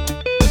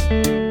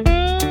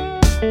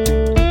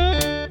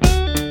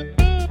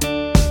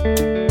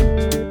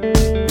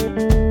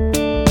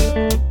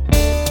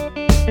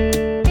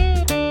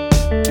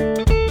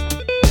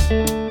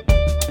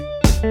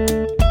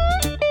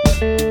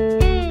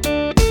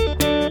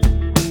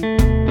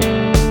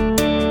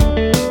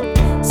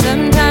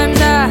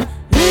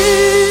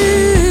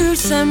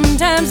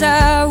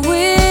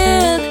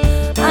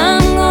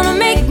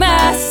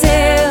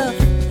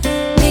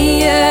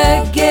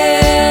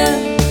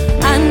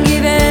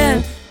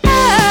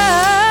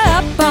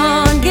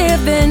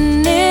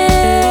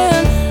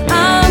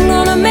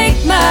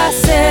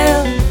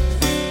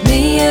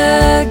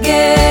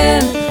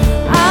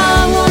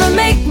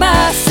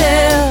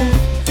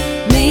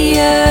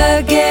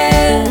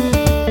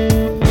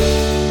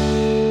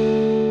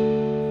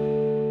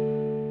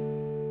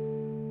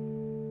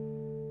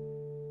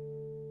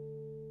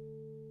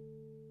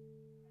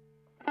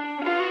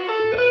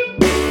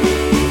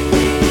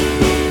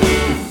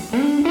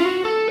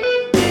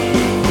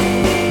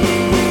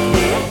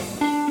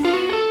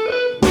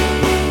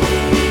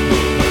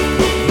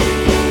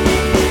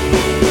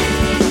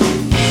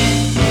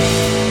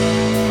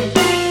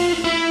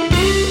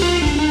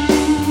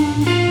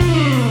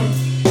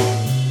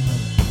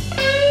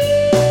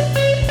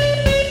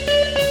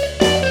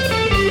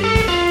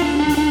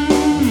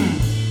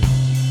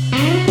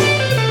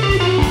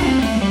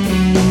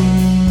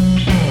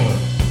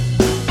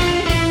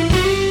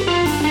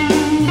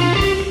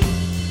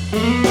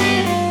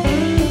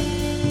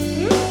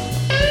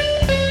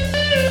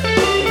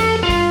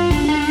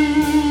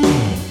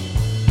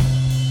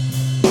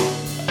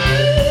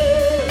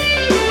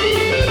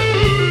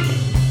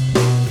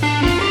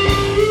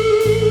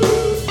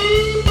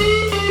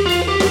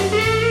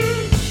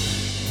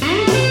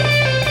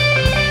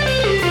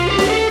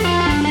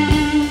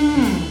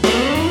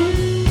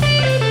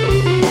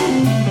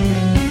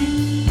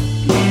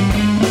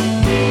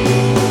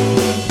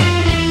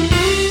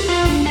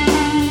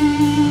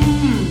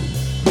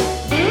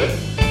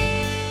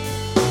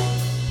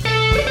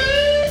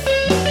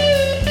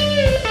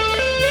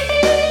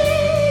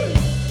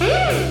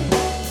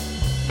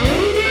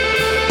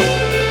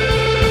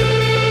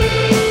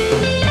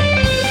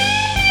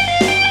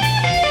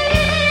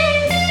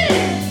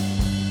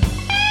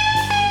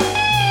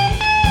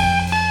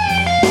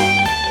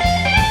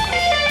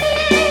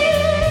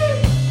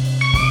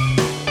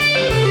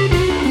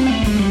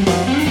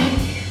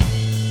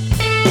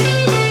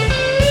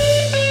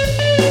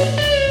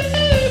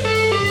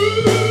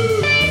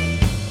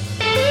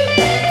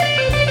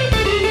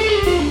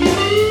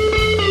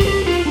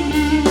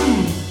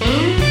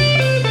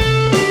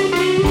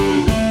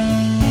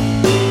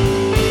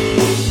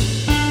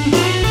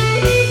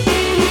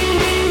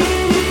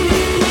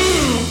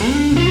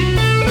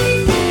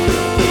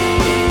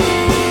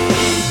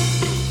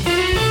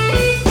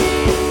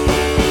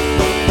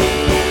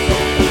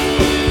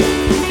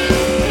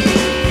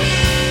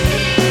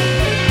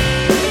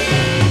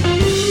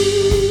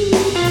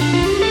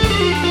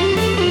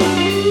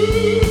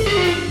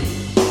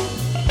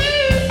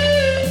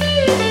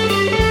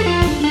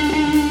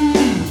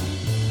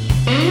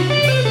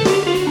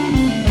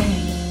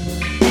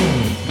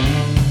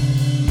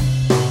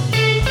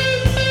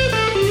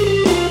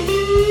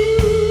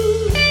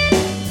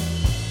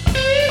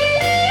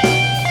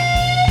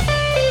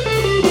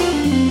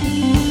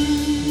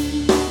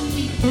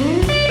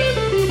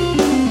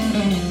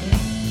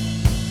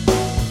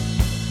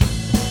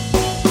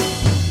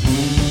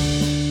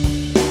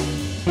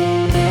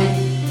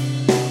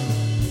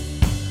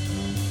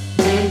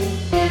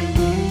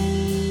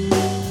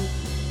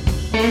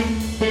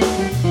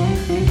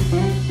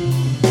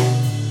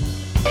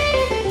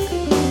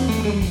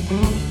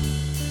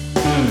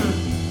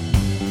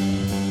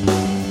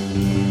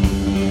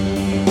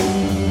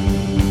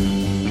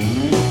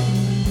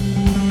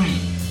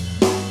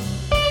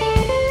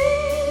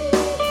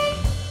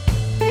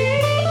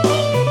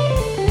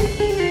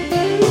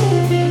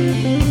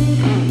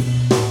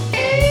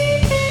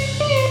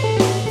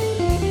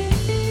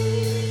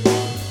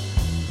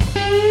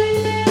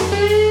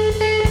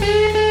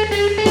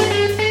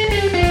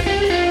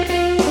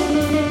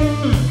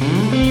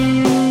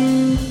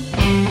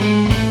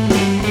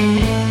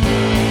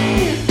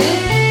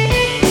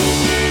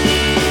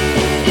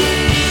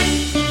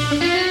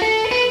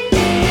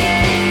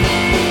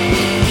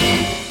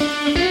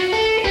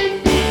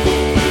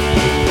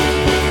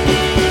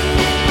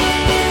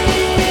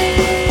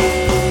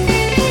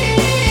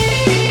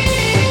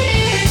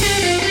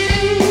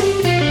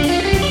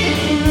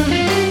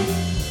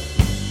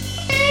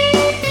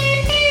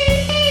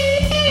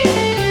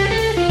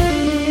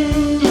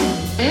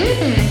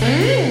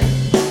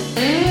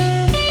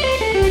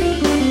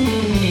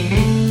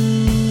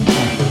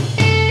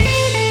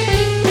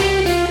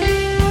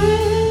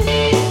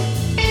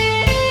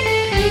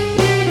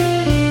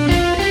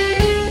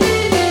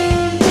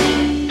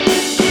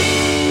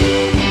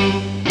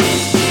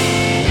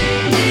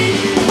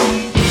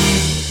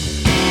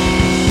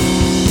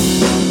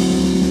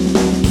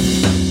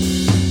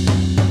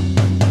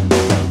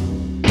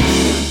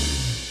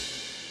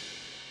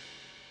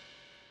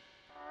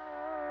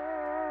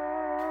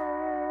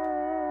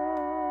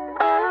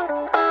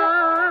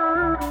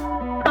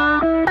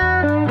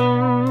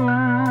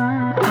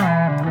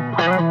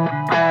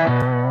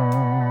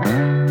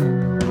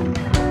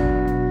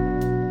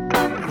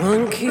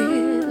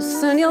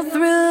 soon you're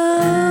through.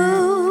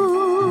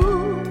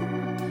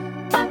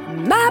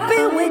 Might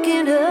be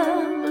waking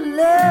up a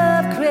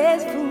love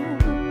crazy fool.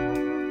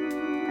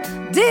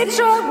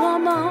 Detroit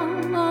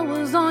woman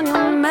always on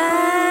your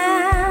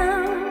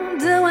mind,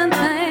 doing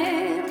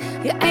things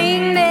you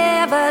ain't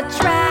never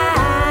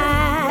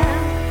tried.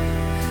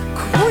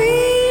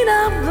 Queen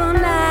of the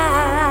night,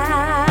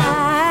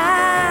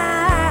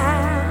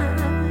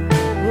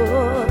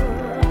 oh,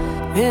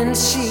 and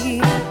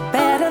she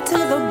better to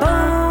the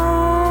bone.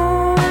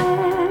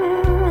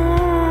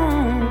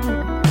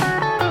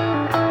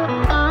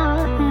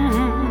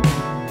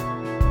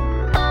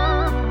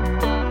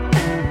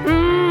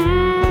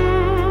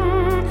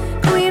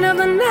 Queen of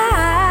the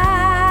night,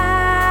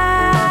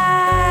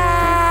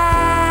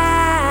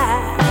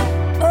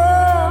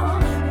 oh,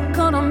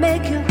 gonna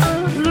make you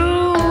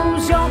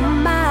lose your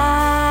mind.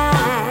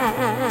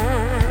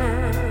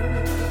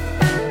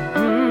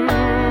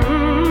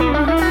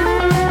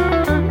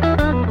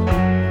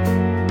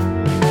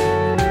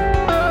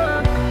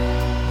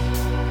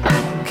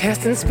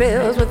 Casting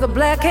spells with a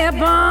black hair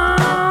bomb.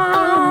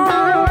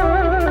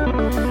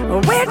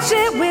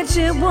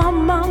 Witchy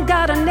woman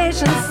got a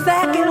nation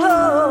sacking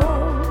hold.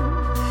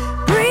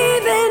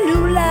 Breathing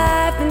new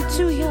life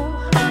into your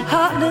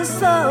heartless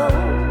soul.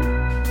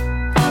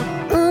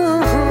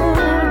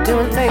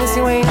 Doing things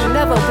you ain't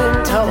never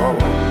been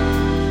told.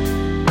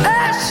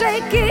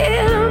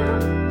 Shaking,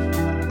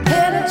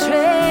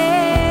 penetrating.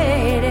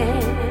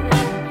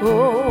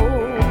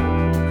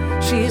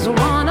 Oh, she's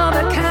one of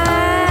a kind.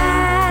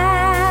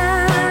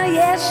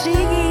 Yes, she is.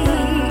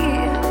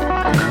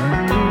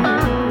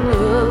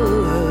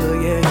 Oh,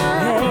 yeah.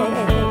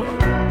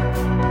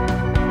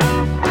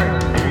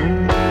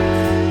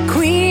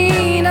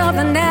 Queen of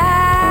the night.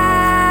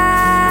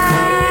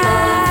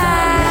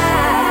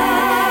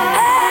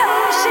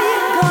 Oh,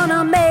 she's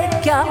gonna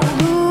make you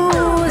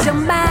lose your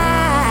mind.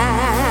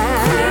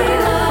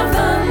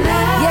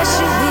 Yes,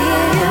 you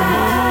will.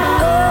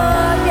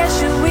 Oh, yes,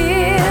 you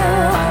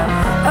will.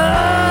 Oh,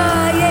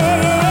 yeah.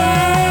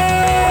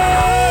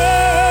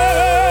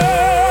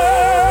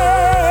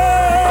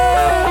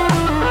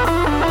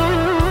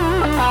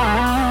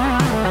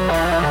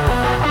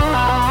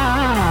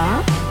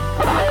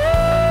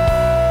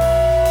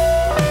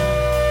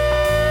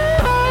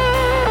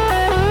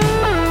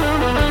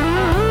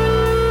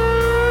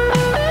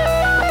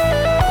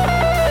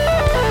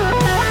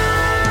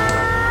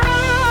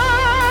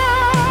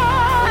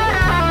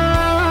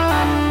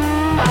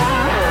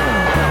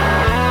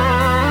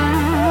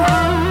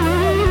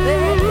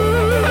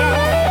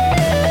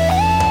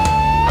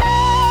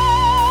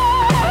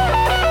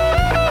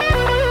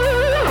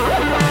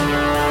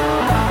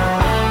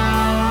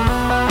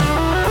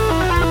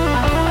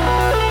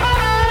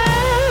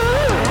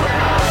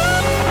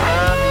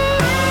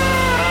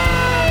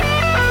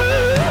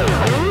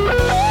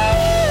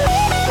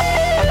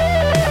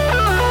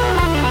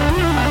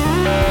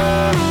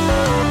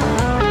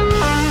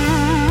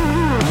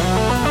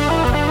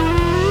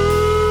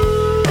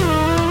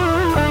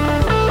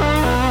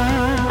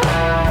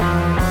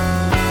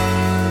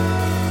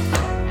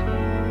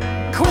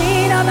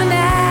 Queen of the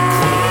night.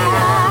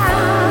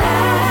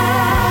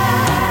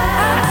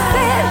 I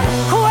said,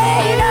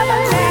 Queen of the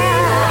night.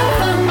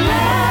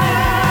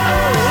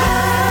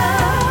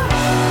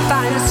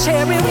 Finest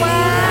cherry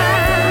wine.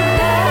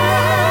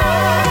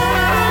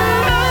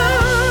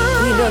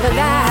 Queen of the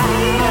night.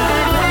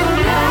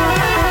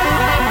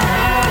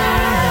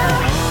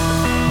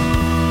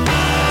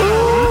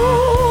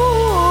 Ooh,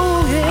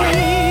 yeah.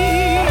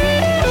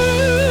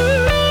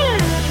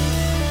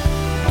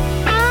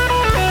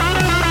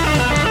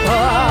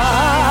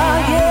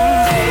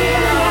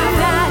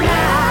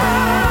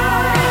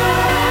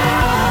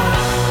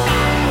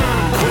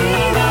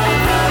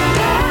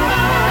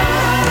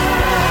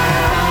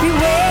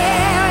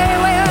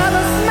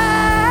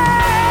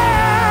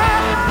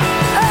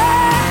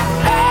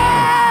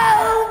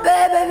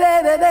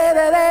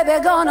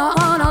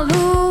 Gonna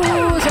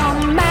lose your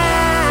mind.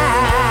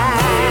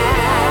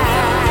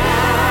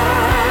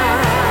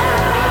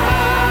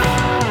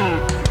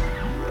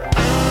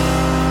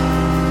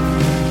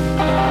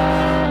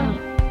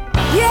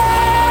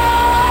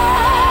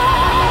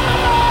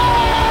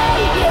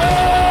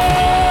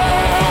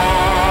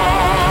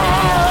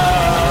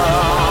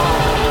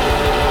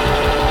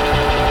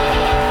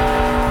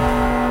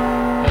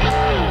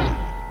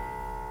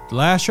 The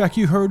last track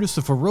you heard is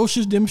a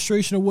ferocious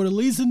demonstration of what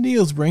Eliza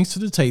Niels brings to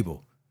the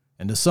table,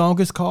 and the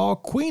song is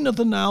called Queen of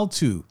the Nile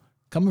 2,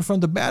 coming from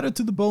the Battered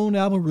to the Bone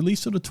album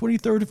released on the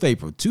 23rd of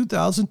April,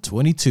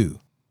 2022.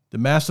 The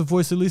master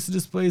voice Eliza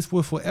displays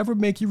will forever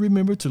make you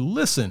remember to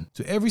listen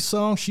to every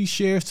song she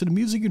shares to the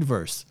music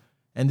universe,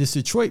 and this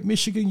Detroit,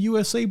 Michigan,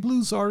 USA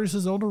blues artist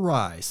is on the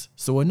rise.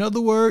 So in other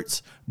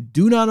words,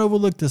 do not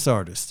overlook this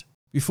artist.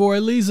 Before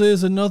Eliza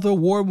is another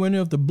award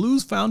winner of the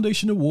Blues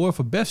Foundation Award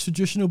for Best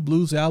Traditional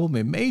Blues Album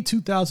in May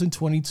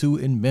 2022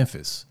 in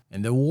Memphis.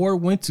 And the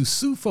award went to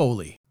Sue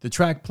Foley. The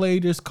track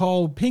played is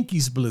called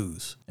Pinky's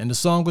Blues, and the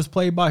song was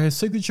played by her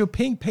signature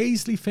pink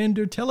Paisley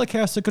Fender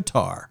Telecaster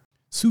guitar.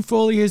 Sue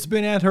Foley has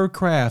been at her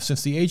craft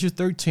since the age of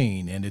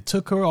 13, and it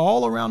took her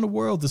all around the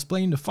world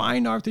displaying the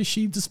fine art that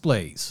she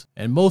displays,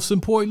 and most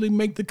importantly,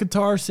 make the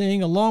guitar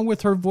sing along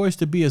with her voice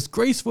to be as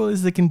graceful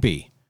as it can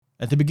be.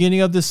 At the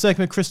beginning of this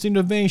segment,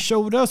 Christina Vane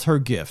showed us her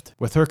gift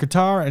with her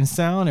guitar and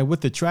sound and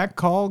with the track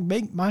called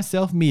Make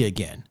Myself Me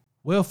Again.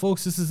 Well,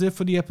 folks, this is it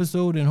for the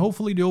episode, and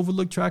hopefully the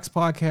Overlooked Tracks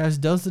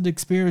podcast doesn't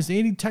experience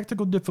any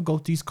technical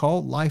difficulties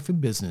called life and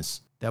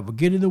business that will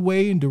get in the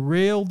way and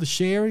derail the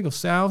sharing of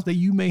sounds that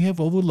you may have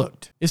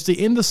overlooked. It's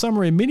the end of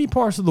summer in many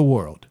parts of the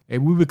world,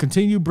 and we will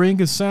continue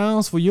bringing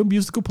sounds for your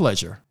musical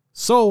pleasure.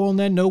 So on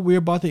that note, we're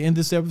about to end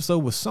this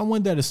episode with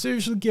someone that is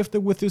seriously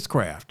gifted with his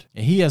craft,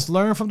 and he has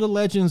learned from the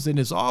legends and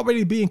is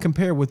already being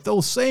compared with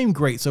those same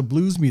greats of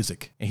blues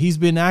music, and he's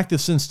been active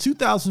since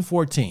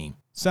 2014.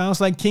 Sounds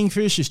like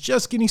Kingfish is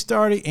just getting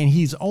started, and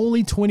he's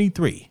only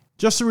 23.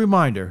 Just a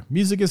reminder,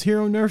 music is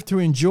here on earth to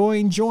enjoy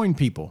and join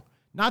people,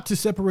 not to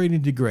separate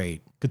and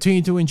degrade.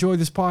 Continue to enjoy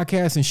this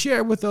podcast and share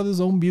it with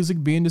others on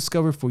music being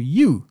discovered for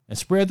you, and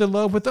spread the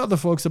love with other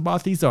folks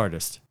about these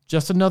artists.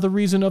 Just another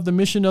reason of the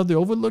mission of the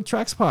Overlooked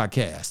Tracks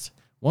podcast.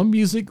 One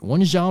music,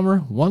 one genre,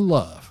 one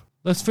love.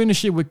 Let's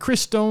finish it with Chris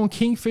Stone,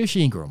 Kingfish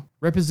Ingram,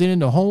 representing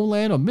the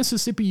homeland of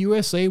Mississippi,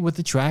 USA with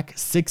the track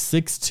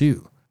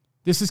 662.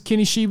 This is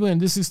Kenny Sheba,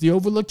 and this is the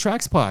Overlooked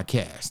Tracks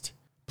podcast.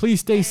 Please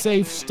stay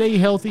safe, stay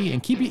healthy,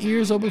 and keep your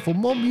ears open for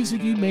more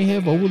music you may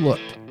have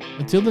overlooked.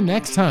 Until the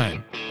next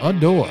time,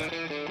 adore.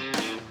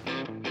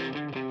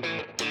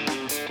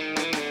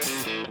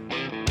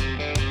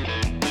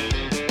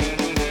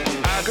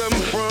 I come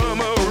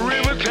from a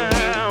river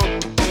town,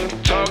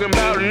 talking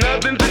about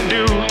nothing to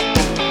do.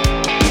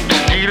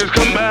 Mosquitoes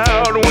come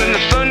out when the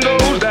sun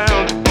goes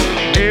down.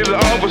 It's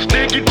awful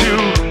sticky too.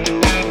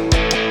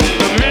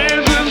 The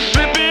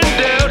Mississippi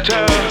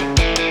Delta,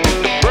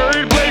 the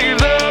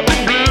birthplace of the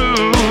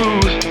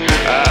blues.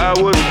 I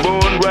was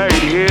born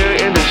right here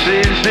in the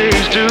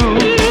 662.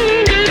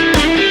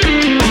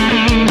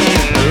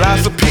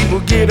 Lots of people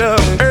get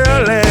up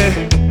early,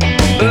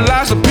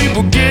 lots of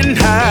people getting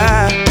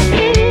high.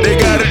 They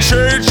got a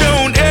church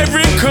on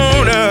every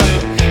corner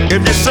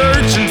if you're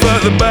searching for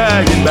the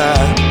by and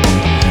by.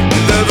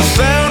 There's a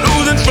sound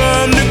oozing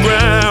from the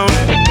ground,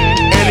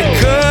 and it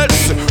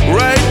cuts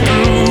right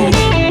through.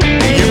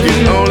 You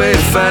can only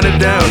find it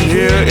down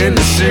here in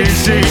the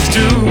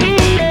 662.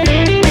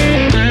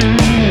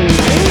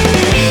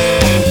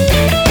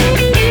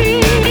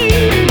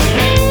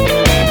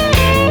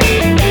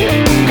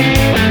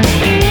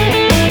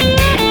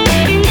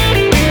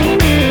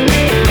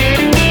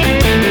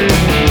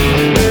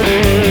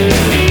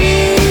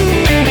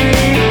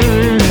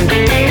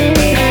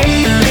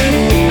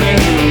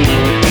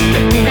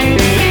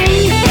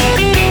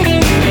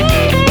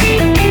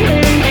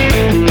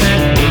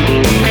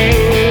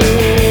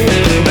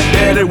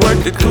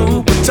 The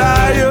Cooper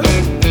tire.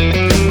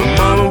 My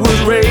mama was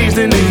raised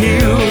in the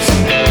hills.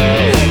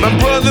 My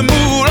brother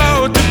moved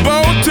out to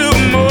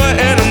Baltimore,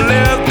 and I'm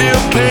left there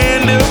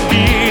paying the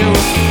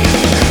bills.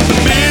 The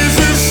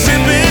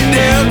Mississippi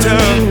Delta,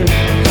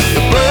 the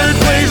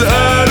birthplace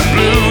of the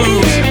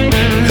blues.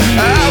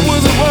 I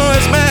was born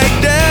smack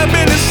dab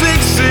in the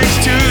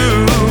 662.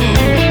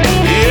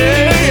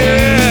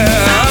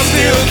 Yeah, I'm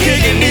still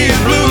kicking these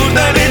blues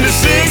down in the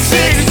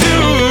 662.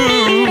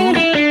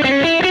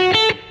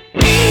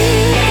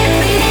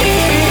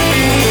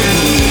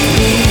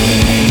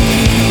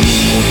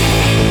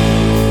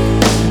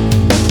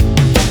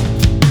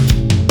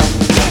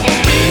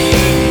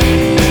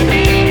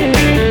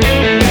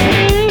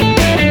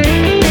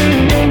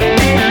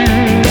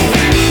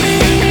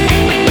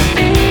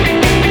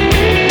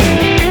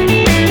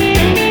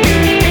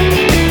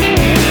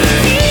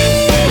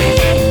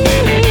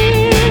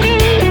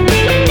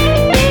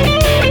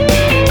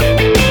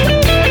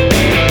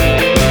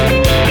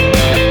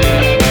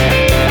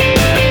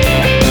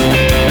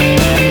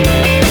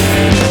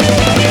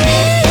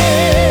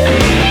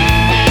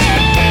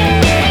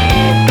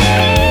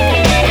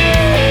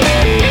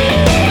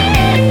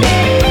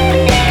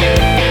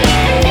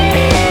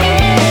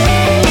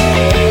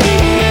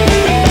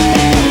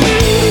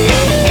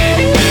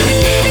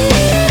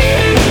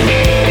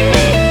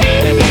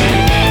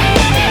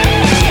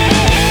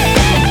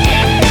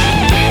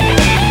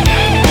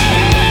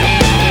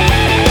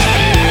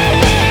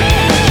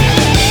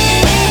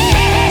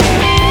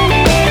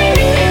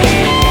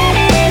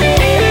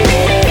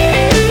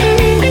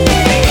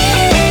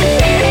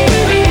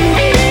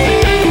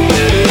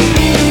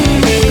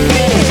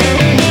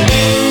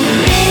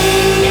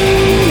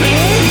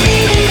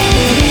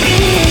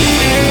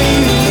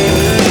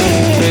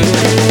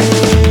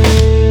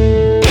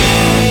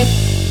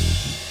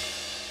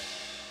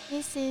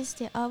 This is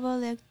the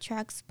Overlooked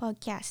Tracks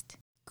podcast.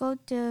 Go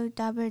to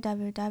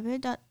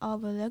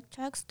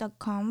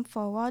www.overlookedtracks.com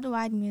for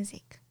worldwide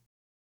music.